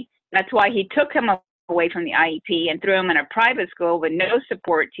disability. That's why he took him away from the IEP and threw him in a private school with no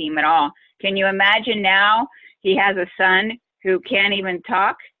support team at all. Can you imagine now he has a son who can't even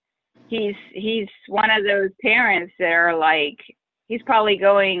talk? He's one of those parents that are like, he's probably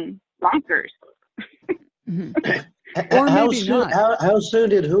going bonkers. Or maybe not. How soon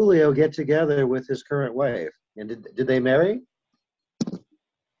did Julio get together with his current wife? And did they marry?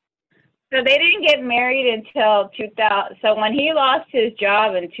 So they didn't get married until 2000. So when he lost his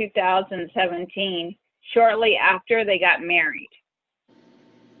job in 2017, shortly after they got married,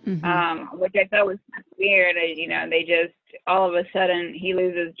 which I thought was weird. You know, they just all of a sudden he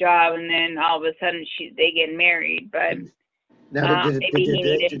loses his job, and then all of a sudden they get married. But now,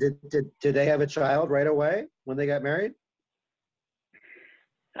 did they have a child right away when they got married?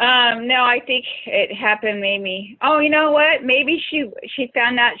 No, I think it happened maybe. Oh, you know what? Maybe she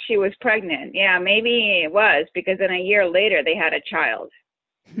found out she was pregnant. Yeah, maybe it was, because then a year later they had a child.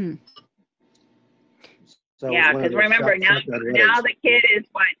 So yeah, because remember now the kid is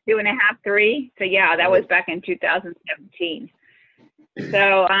what, 2.5, 3. So yeah, that was back in 2017.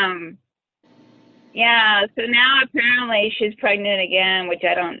 So yeah. So now apparently she's pregnant again, which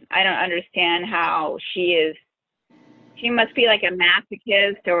I don't understand how she is. She must be like a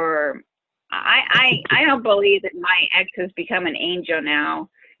masochist, or I don't believe that my ex has become an angel now,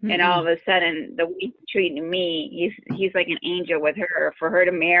 and all of a sudden the way he's treating me, he's like an angel with her, for her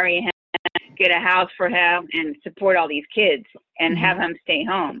to marry him, get a house for him, and support all these kids, and have him stay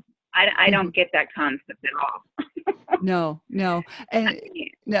home. I don't get that concept at all. No.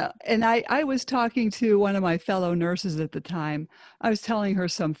 And I was talking to one of my fellow nurses at the time. I was telling her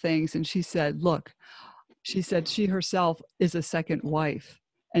some things, and she said, look, she said she herself is a second wife.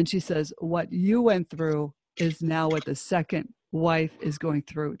 And she says, what you went through is now what the second wife is going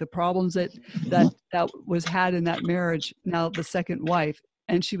through. The problems that was had in that marriage, now the second wife,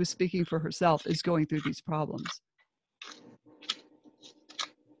 and she was speaking for herself, is going through these problems.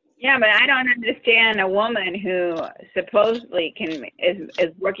 Yeah, but I don't understand a woman who supposedly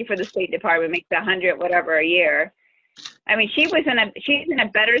is working for the State Department, makes $100 whatever a year. I mean, she's in a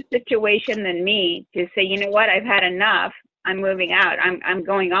better situation than me to say, you know what, I've had enough. I'm moving out. I'm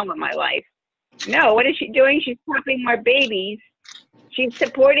going on with my life. No, what is she doing? She's popping more babies. She's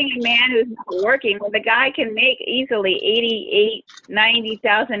supporting a man who's not working. Well, the guy can make easily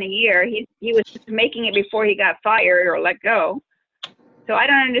 $88,000-$90,000 a year. He was making it before he got fired or let go. So I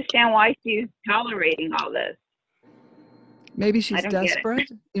don't understand why she's tolerating all this. Maybe she's desperate.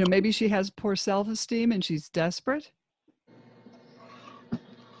 You know, maybe she has poor self-esteem and she's desperate.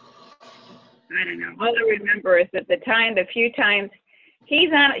 I don't know. All I remember is that the few times she's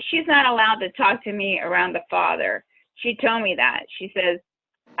not allowed to talk to me around the father. She told me that. She says,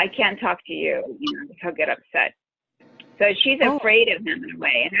 I can't talk to you, he'll get upset. So she's afraid of him in a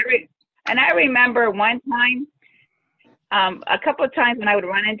way. And I remember one time, a couple of times when I would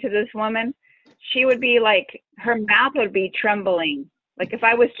run into this woman, she would be like, her mouth would be trembling. Like if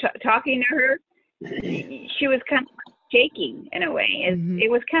I was talking to her, she was kind of shaking in a way. It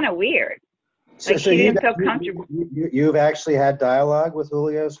was kind of weird. Like she didn't feel comfortable. You've actually had dialogue with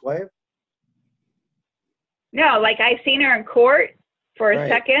Julio's wife? No, like I've seen her in court for a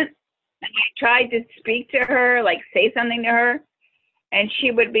second. And I tried to speak to her, like say something to her. And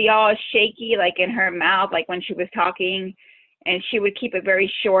she would be all shaky, like in her mouth, like when she was talking. And she would keep it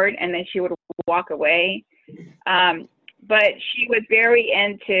very short, and then she would walk away. But she was very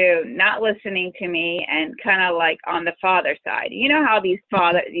into not listening to me and kind of like on the father side. You know how these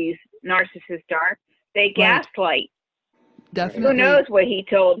narcissists are? They gaslight. Definitely. Who knows what he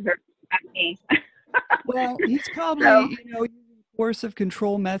told her about me? Well, he's probably, using coercive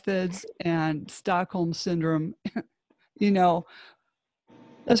control methods and Stockholm syndrome.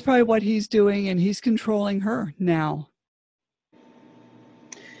 That's probably what he's doing, and he's controlling her now.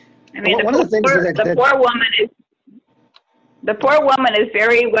 I mean, the poor woman is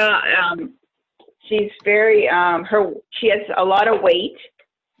very well. She's very she has a lot of weight.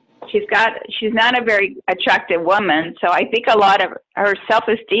 She's not a very attractive woman, so I think a lot of her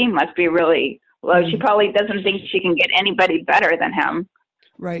self-esteem must be really low. She probably doesn't think she can get anybody better than him.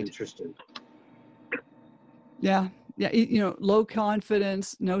 Right. Interesting. Yeah. Low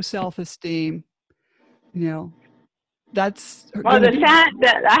confidence, no self-esteem. That's I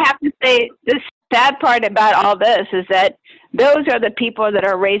have to say, the sad part about all this is that those are the people that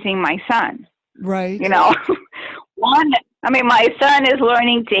are raising my son. Right. You know, my son is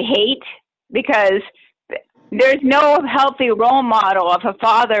learning to hate because there's no healthy role model if a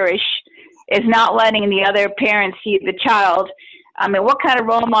father is not letting the other parent see the child. I mean, what kind of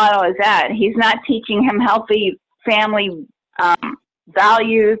role model is that? He's not teaching him healthy family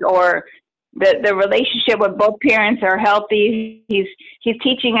values, or the relationship with both parents are healthy. He's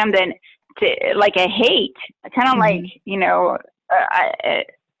teaching him to like a hate, kind of like, you know,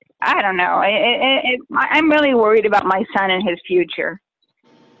 I don't know. I'm really worried about my son and his future.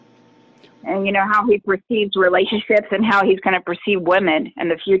 And, you know, how he perceives relationships and how he's going to perceive women in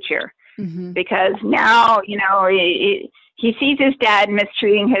the future. Because now, you know, he sees his dad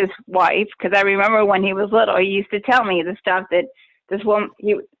mistreating his wife. Because I remember when he was little, he used to tell me the stuff that this woman,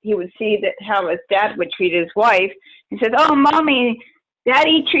 he would see that how his dad would treat his wife. He says, "Oh, Mommy,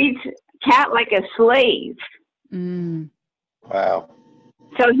 Daddy treats Cat like a slave." Wow.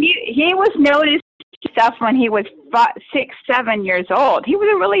 So he was noticing stuff when he was 6, 7 years old. He's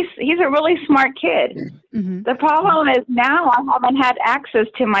a really smart kid. The problem is now I haven't had access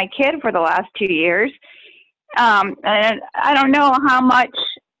to my kid for the last 2 years, and I don't know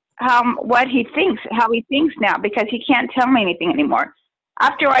what he thinks, how he thinks now, because he can't tell me anything anymore.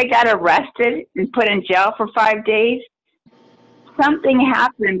 After I got arrested and put in jail for 5 days, something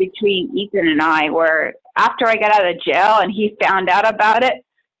happened between Ethan and I where after I got out of jail and he found out about it,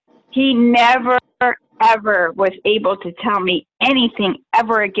 he never, ever was able to tell me anything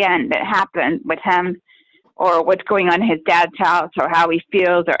ever again that happened with him or what's going on in his dad's house or how he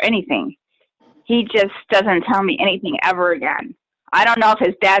feels or anything. He just doesn't tell me anything ever again. I don't know if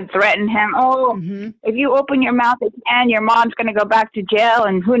his dad threatened him. Oh, if you open your mouth again, your mom's going to go back to jail,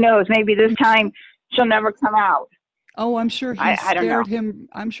 and who knows, maybe this time she'll never come out. Oh, I'm sure he scared him.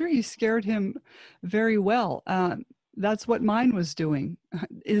 I'm sure he scared him very well. That's what mine was doing.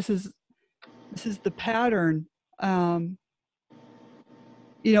 This is the pattern. You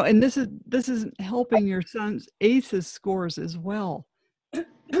know, and this is helping your son's ACEs scores as well.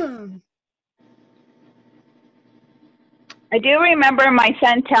 I do remember my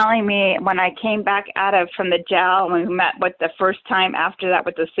son telling me when I came back from the jail, when we met with the first time after that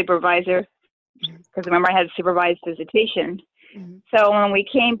with the supervisor, because remember I had supervised visitation. So when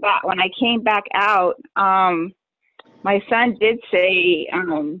I came back out, my son did say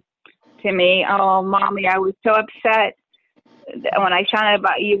to me, "Oh, Mommy, I was so upset when I found out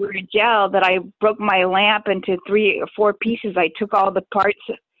about you were in jail that I broke my lamp into 3 or 4 pieces. I took all the parts,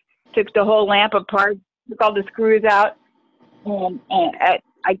 took the whole lamp apart, took all the screws out, and I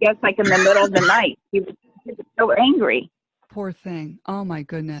guess like in the middle of the night, he was so angry." Poor thing. Oh my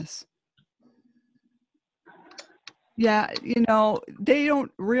goodness. Yeah, you know, they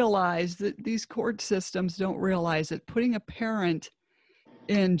don't realize that these court systems don't realize that putting a parent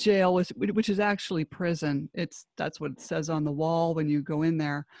in jail, which is actually prison. That's what it says on the wall when you go in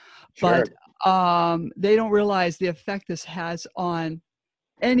there. Sure. But they don't realize the effect this has on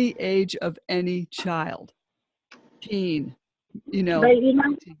any age of any child, teen. You know. But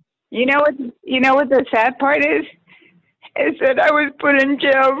you know what the sad part is that I was put in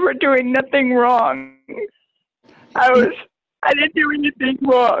jail for doing nothing wrong. I didn't do anything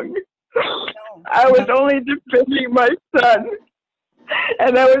wrong. I was only defending my son.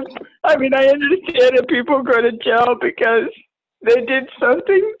 And I understand that people go to jail because they did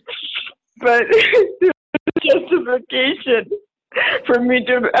something, but there's justification for me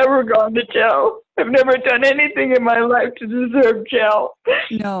to have ever gone to jail. I've never done anything in my life to deserve jail.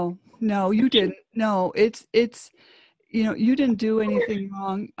 No, you didn't. No, it's you know, you didn't do anything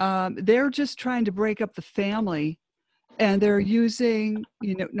wrong. They're just trying to break up the family, and they're using,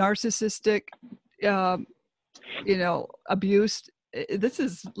 you know, narcissistic, you know, abuse. This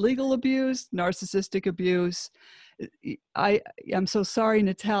is legal abuse, narcissistic abuse. I'm so sorry,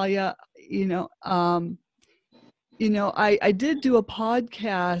 Natalia. I did do a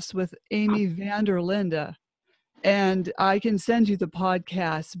podcast with Amy Vanderlinde, and I can send you the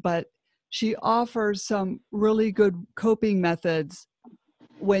podcast, but she offers some really good coping methods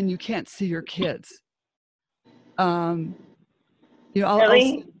when you can't see your kids. Really?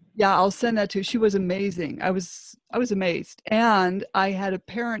 I'll send that to you. She was amazing. I was amazed. And I had a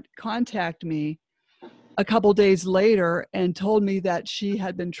parent contact me a couple days later and told me that she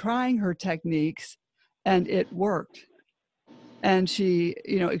had been trying her techniques and it worked. And she,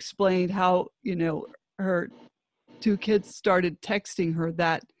 explained how, her 2 kids started texting her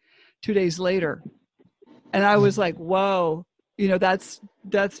that 2 days later. And I was like, whoa, that's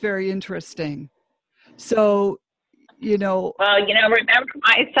very interesting. So, Well, remember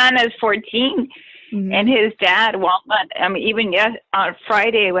my son is 14 and his dad won't let, even on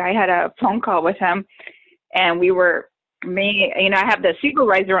Friday, I had a phone call with him and I have the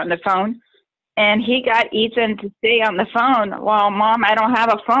supervisor on the phone and he got Ethan to stay on the phone. Well, Mom, I don't have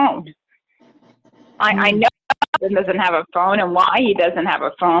a phone. I know Ethan doesn't have a phone and why he doesn't have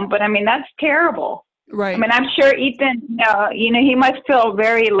a phone, but that's terrible. Right. I'm sure Ethan, he must feel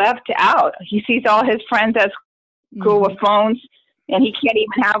very left out. He sees all his friends at school with phones, and he can't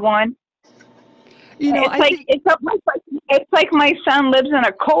even have one. It's like my son lives in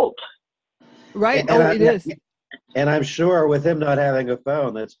a cult. Right. It is. And I'm sure with him not having a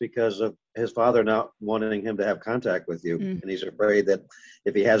phone, that's because of his father not wanting him to have contact with you, and he's afraid that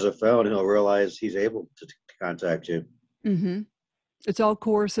if he has a phone, he'll realize he's able to contact you. It's all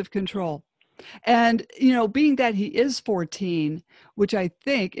coercive control. And, being that he is 14, which I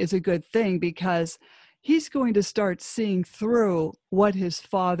think is a good thing because he's going to start seeing through what his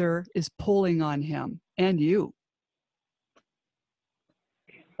father is pulling on him and you.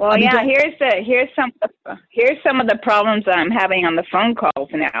 Well, here's some of the problems that I'm having on the phone calls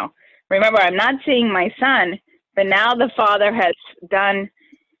now. Remember, I'm not seeing my son, but now the father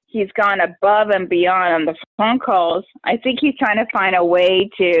he's gone above and beyond on the phone calls. I think he's trying to find a way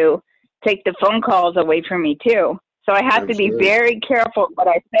to take the phone calls away from me too. So I have to be very careful what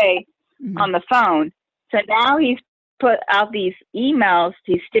I say on the phone. So now he's put out these emails,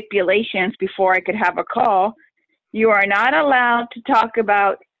 these stipulations before I could have a call. You are not allowed to talk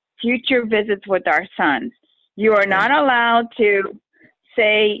about future visits with our sons. You are not allowed to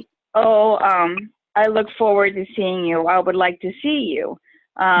say, I look forward to seeing you. I would like to see you.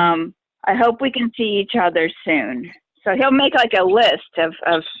 I hope we can see each other soon. So he'll make like a list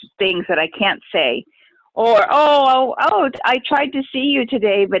of things that I can't say. Or, I tried to see you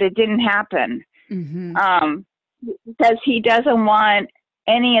today, but it didn't happen. Because he doesn't want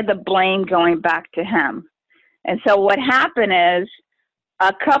any of the blame going back to him. And so what happened is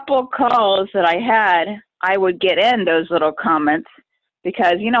a couple calls that I had, I would get in those little comments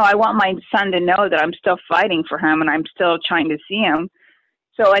because, I want my son to know that I'm still fighting for him and I'm still trying to see him.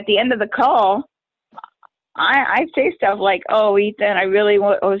 So at the end of the call, I say stuff like, oh, Ethan, I really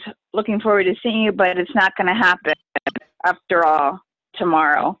was looking forward to seeing you, but it's not going to happen after all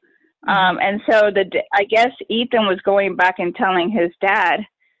tomorrow. And so I guess Ethan was going back and telling his dad,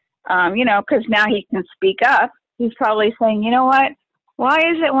 because now he can speak up. He's probably saying, you know what? Why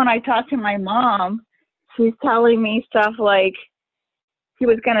is it when I talk to my mom, she's telling me stuff like she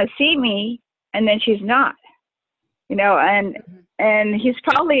was going to see me and then she's not, and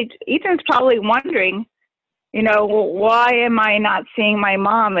Ethan's probably wondering, why am I not seeing my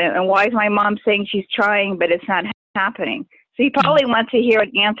mom? And why is my mom saying she's trying, but it's not happening? So he probably wants to hear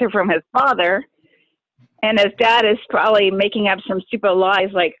an answer from his father. And his dad is probably making up some stupid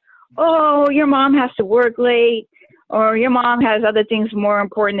lies like, oh, your mom has to work late, or your mom has other things more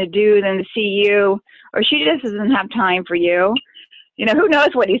important to do than to see you, or she just doesn't have time for you. Who knows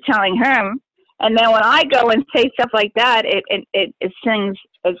what he's telling him. And then when I go and say stuff like that, it sends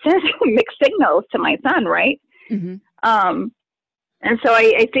mixed signals to my son, right? And so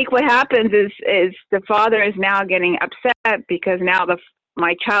I think what happens is the father is now getting upset because now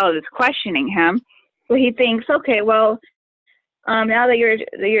my child is questioning him. So he thinks, okay, well, now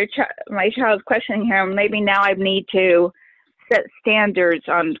that my child is questioning him, maybe now I need to set standards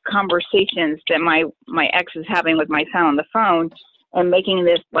on conversations that my ex is having with my son on the phone, and making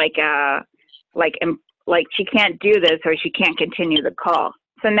this like she can't do this or she can't continue the call.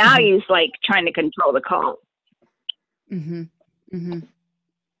 So now he's like trying to control the call. Do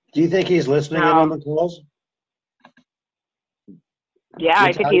you think he's listening in on the calls? Yeah,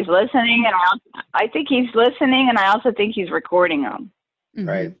 I think he's listening, and I think he's listening, and I also think he's recording them.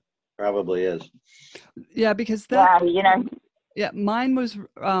 Right, probably is. Yeah, because mine was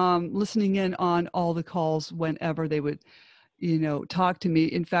listening in on all the calls whenever they would, talk to me.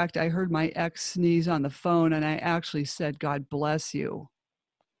 In fact, I heard my ex sneeze on the phone, and I actually said, "God bless you."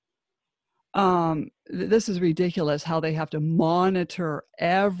 This is ridiculous how they have to monitor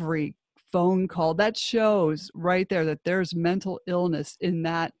every phone call. That shows right there that there's mental illness in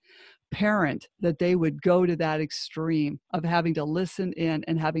that parent, that they would go to that extreme of having to listen in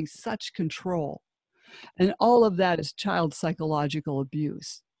and having such control. And all of that is child psychological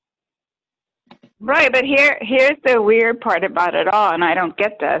abuse. Right, but here's the weird part about it all, and I don't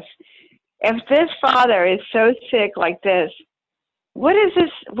get this. If this father is so sick like this, what is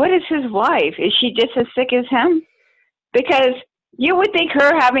his wife? Is she just as sick as him? Because you would think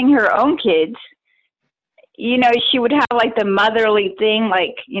her having her own kids, she would have like the motherly thing,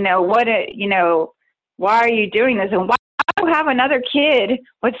 like, why are you doing this? And why do you have another kid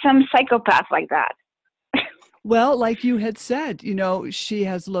with some psychopath like that? Well, like you had said, she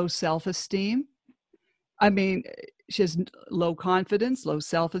has low self-esteem. I mean, she has low confidence, low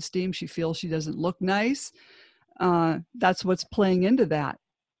self-esteem. She feels she doesn't look nice. That's what's playing into that.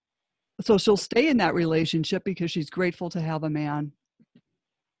 So she'll stay in that relationship because she's grateful to have a man.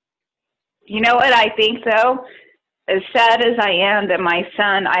 You know what I think, though? As sad as I am that my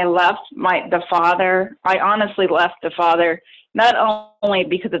son, I left the father. I honestly left the father, not only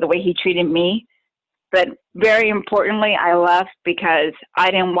because of the way he treated me, but very importantly, I left because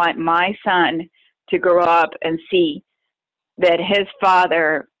I didn't want my son to grow up and see that his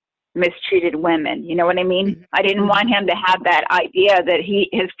father mistreated women. You know what I mean? Mm-hmm. I didn't want him to have that idea that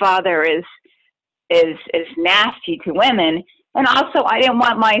his father is nasty to women. And also, I didn't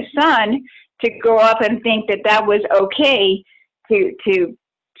want my son to grow up and think that was okay to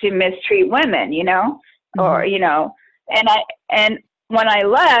mistreat women, or and when I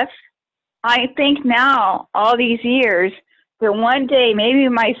left, I think now all these years that one day maybe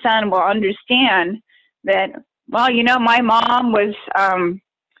my son will understand that, well, my mom was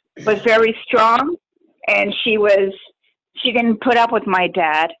very strong, and she didn't put up with my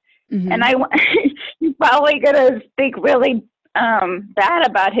dad. Mm-hmm. And he's probably gonna think really bad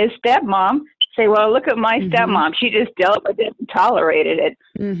about his stepmom. Say, well, look at my stepmom. She just dealt with it and tolerated it.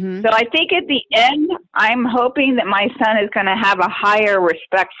 Mm-hmm. So I think at the end, I'm hoping that my son is going to have a higher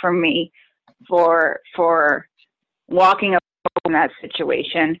respect for me for walking away from that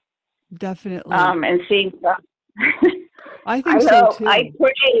situation. Definitely. And seeing stuff. I think so too. I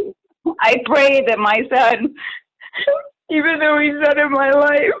pray that my son, even though he's not in my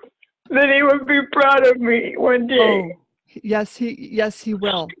life, that he would be proud of me one day. Oh, yes, he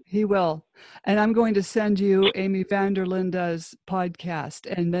will. He will. And I'm going to send you Amy Vanderlinda's podcast,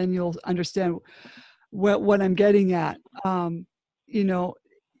 and then you'll understand what I'm getting at.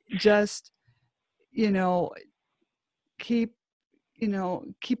 Just keep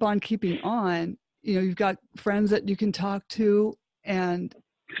on keeping on. You've got friends that you can talk to, and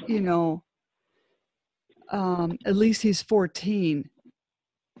at least he's 14.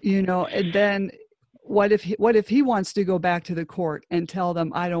 And then what if he wants to go back to the court and tell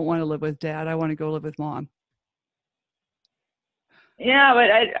them, I don't want to live with dad, I want to go live with mom? Yeah, but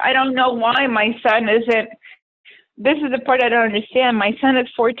I don't know why my son isn't. This is the part I don't understand. My son is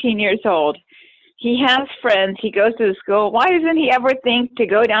 14 years old. He has friends. He goes to school. Why doesn't he ever think to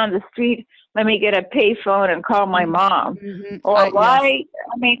go down the street, let me get a payphone and call my mom? Mm-hmm. Or why? Yes.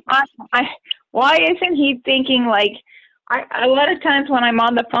 I mean, why isn't he thinking like? A lot of times when I'm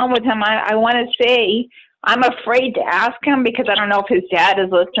on the phone with him, I want to say I'm afraid to ask him because I don't know if his dad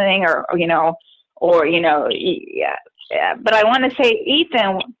is listening or yeah. But I want to say,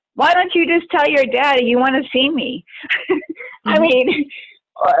 Ethan, why don't you just tell your dad you want to see me? Mm-hmm. I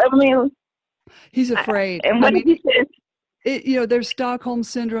mean, he's afraid. And what he says. There's Stockholm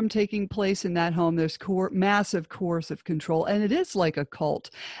syndrome taking place in that home. There's massive coercive control, and it is like a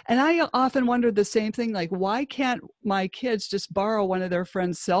cult. And I often wonder the same thing, like, why can't my kids just borrow one of their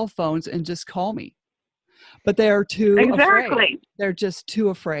friends' cell phones and just call me? But they are too afraid. They're just too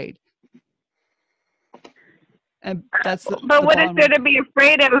afraid. And that's But what is there to be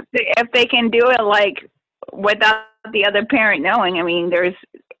afraid of if they can do it like without the other parent knowing? I mean,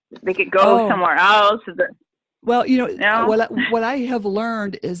 they could go somewhere else. Well, what I have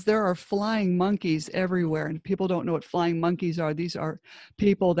learned is there are flying monkeys everywhere, and people don't know what flying monkeys are. These are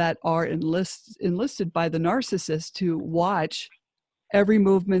people that are enlisted by the narcissist to watch every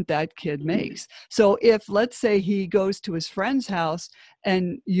movement that kid makes. So if, let's say, he goes to his friend's house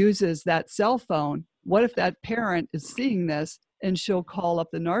and uses that cell phone, what if that parent is seeing this and she'll call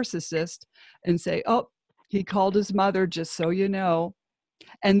up the narcissist and say, oh, he called his mother, just so you know.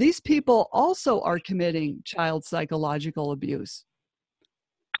 And these people also are committing child psychological abuse.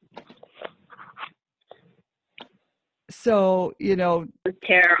 So, it's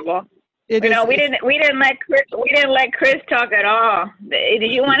terrible. We didn't let Chris talk at all.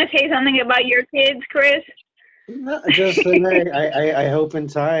 Did you want to say something about your kids, Chris? No, just I hope in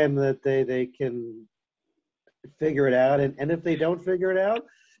time that they can figure it out, and if they don't figure it out,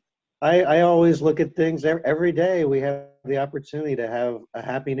 I always look at things every day. We have the opportunity to have a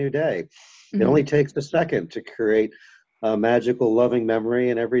happy new day. Mm-hmm. It only takes a second to create a magical, loving memory,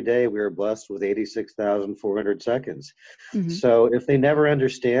 and every day we are blessed with 86,400 seconds. Mm-hmm. So if they never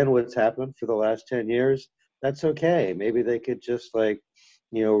understand what's happened for the last 10 years, that's okay. Maybe they could just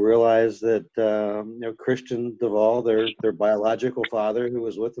realize that Christian Duvall, their biological father, who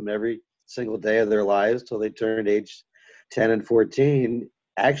was with them every single day of their lives till they turned age 10 and 14,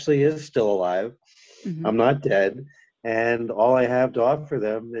 actually is still alive, Mm-hmm. I'm not dead, and all I have to offer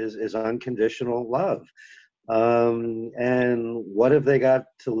them is unconditional love. And what have they got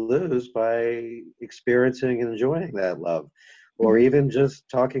to lose by experiencing and enjoying that love, or Mm-hmm. even just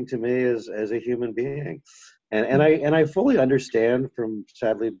talking to me as a human being? And Mm-hmm. I fully understand from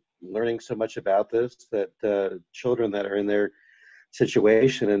sadly learning so much about this that children that are in their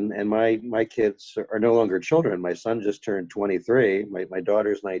situation, and my kids are no longer children. My son just turned 23. My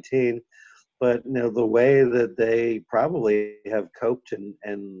daughter's 19. But the way that they probably have coped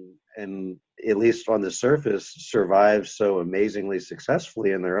and at least on the surface survived so amazingly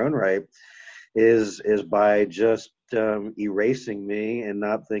successfully in their own right is by just erasing me and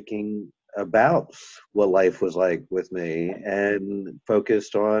not thinking about what life was like with me, and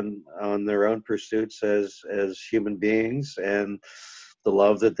focused on their own pursuits as human beings, and the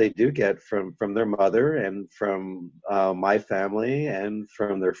love that they do get from their mother, and from my family, and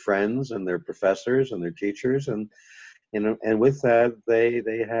from their friends and their professors and their teachers. And with that,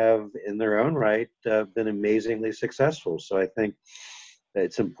 they have in their own right been amazingly successful. So I think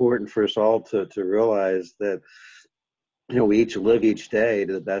it's important for us all to realize that we each live each day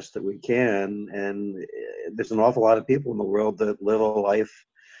to the best that we can, and there's an awful lot of people in the world that live a life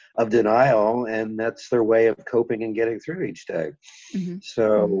of denial, and that's their way of coping and getting through each day. Mm-hmm.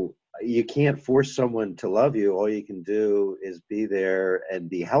 So you can't force someone to love you. All you can do is be there and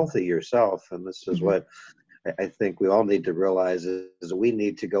be healthy yourself. And this is Mm-hmm. what I think we all need to realize is that we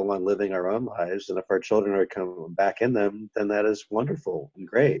need to go on living our own lives. And if our children are coming back in them, then that is wonderful and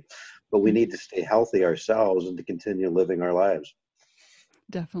great. But we need to stay healthy ourselves and to continue living our lives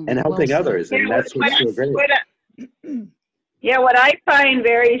Definitely. and Well helping said. others. And that's what's so great. What I find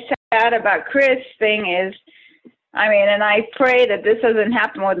very sad about Chris' thing is, and I pray that this doesn't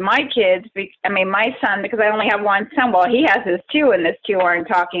happen with my kids. My son, because I only have one son. Well, he has his two, and his two aren't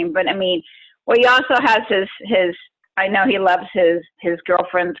talking. But he also has his. I know he loves his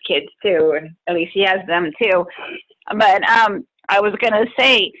girlfriend's kids too, and at least he has them too. But I was gonna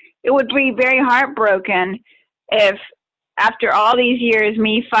say it would be very heartbroken if after all these years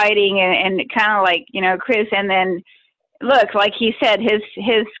me fighting and kind of like Chris, and then look, like he said, his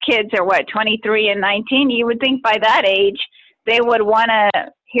kids are what, 23 and 19. You would think by that age they would want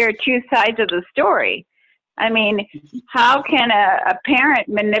to hear two sides of the story. How can a parent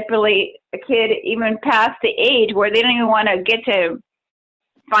manipulate a kid even past the age where they don't even want to get to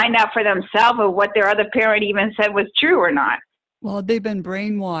find out for themselves of what their other parent even said was true or not? Well, they've been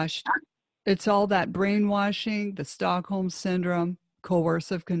brainwashed. It's all that brainwashing, the Stockholm syndrome,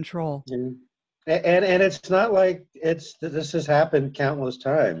 coercive control. And it's not like this has happened countless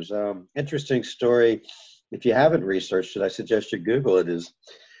times. Interesting story. If you haven't researched it, I suggest you Google it. Is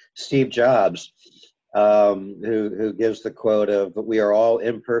Steve Jobs, who gives the quote of "We are all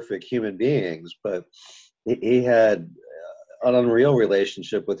imperfect human beings," but he had an unreal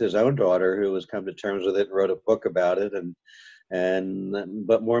relationship with his own daughter, who has come to terms with it and wrote a book about it,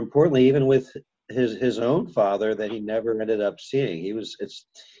 but more importantly, even with his own father that he never ended up seeing.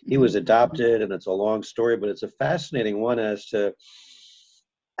 He was adopted, and it's a long story, but it's a fascinating one as to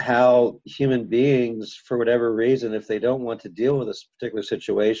how human beings, for whatever reason, if they don't want to deal with this particular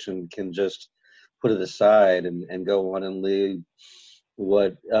situation, can just put it aside and go on and lead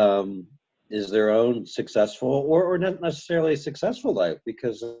what is their own successful or not necessarily successful life,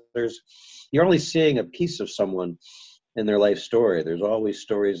 because you're only seeing a piece of someone in their life story. There's always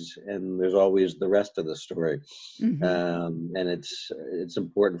stories, and there's always the rest of the story. And it's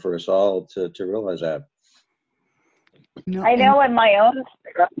important for us all to realize that. I know in my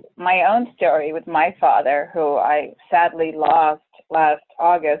own story with my father, who I sadly lost last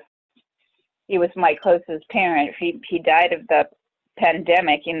August. He was my closest parent. He died of the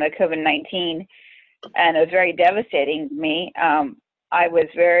pandemic, the COVID-19, and it was very devastating to me. I was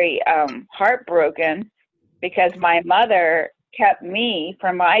very heartbroken because my mother kept me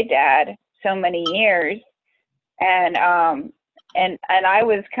from my dad so many years, and I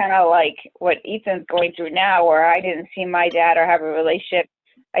was kind of like what Ethan's going through now, where I didn't see my dad or have a relationship.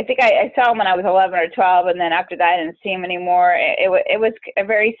 I think I saw him when I was 11 or 12, and then after that I didn't see him anymore. It was a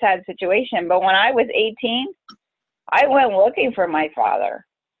very sad situation. But when I was 18, I went looking for my father.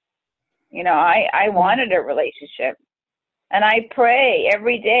 I wanted a relationship, and I pray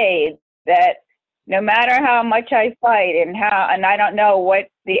every day that no matter how much I fight and I don't know what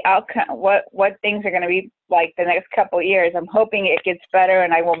the outcome, what things are going to be like the next couple of years. I'm hoping it gets better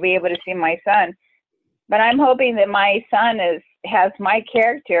and I will be able to see my son. But I'm hoping that my son has my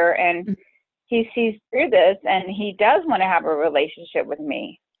character and he sees through this and he does want to have a relationship with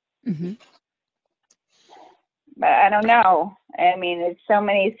me. But I don't know. It's so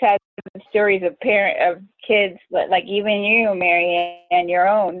many sad stories of kids, like even you, Mary, and your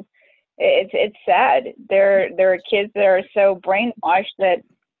own. It's sad. There are kids that are so brainwashed that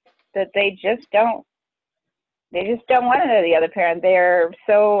they just don't want to know the other parent. They're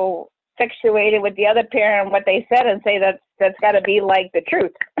so fixated with the other parent and what they said, and say that's got to be like the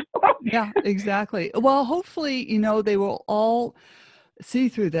truth. Yeah, exactly. Well, hopefully, they will all see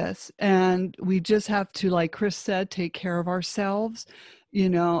through this, and we just have to, like Chris said, take care of ourselves,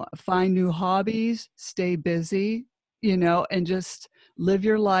 find new hobbies, stay busy, and just live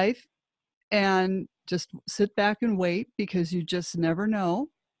your life and just sit back and wait, because you just never know.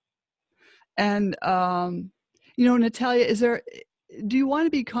 And, Natalia, do you want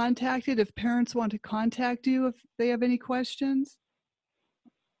to be contacted if parents want to contact you if they have any questions?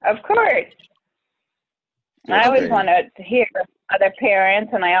 Of course. I always want to hear other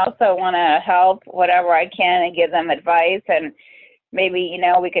parents, and I also want to help whatever I can and give them advice, and maybe,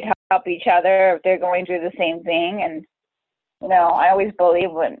 we could help each other if they're going through the same thing. And, I always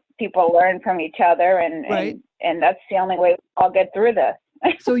believe when people learn from each other, and, right. and that's the only way I'll get through this.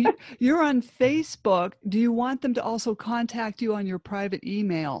 So you're on Facebook. Do you want them to also contact you on your private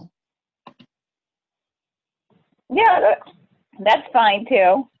email? Yeah, that's fine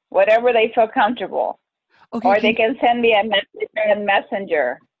too. Whatever they feel comfortable. Okay. Or they can send me a message in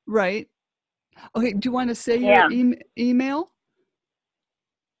Messenger. Right. Okay. Do you want to say your email?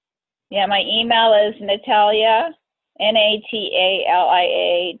 Yeah, my email is Natalia,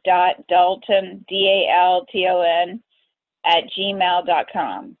 Natalia .Dalton, DALTON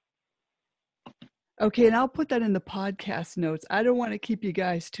 @gmail.com. Okay, and I'll put that in the podcast notes. I don't want to keep you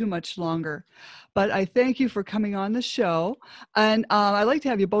guys too much longer, but I thank you for coming on the show. And I'd like to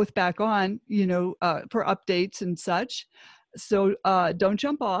have you both back on, for updates and such. So don't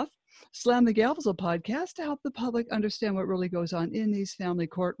jump off. Slam the Gavel is a podcast to help the public understand what really goes on in these family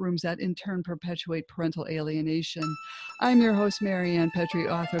courtrooms that in turn perpetuate parental alienation. I'm your host, Mary Ann Petrie,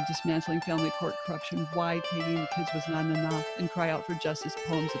 author of Dismantling Family Court Corruption, Why Taking the Kids Was Not Enough, and Cry Out for Justice,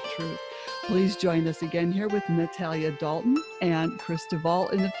 Poems of Truth. Please join us again here with Natalia Dalton and Chris Duvall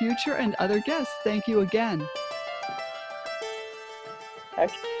in the future, and other guests. Thank you again. Okay.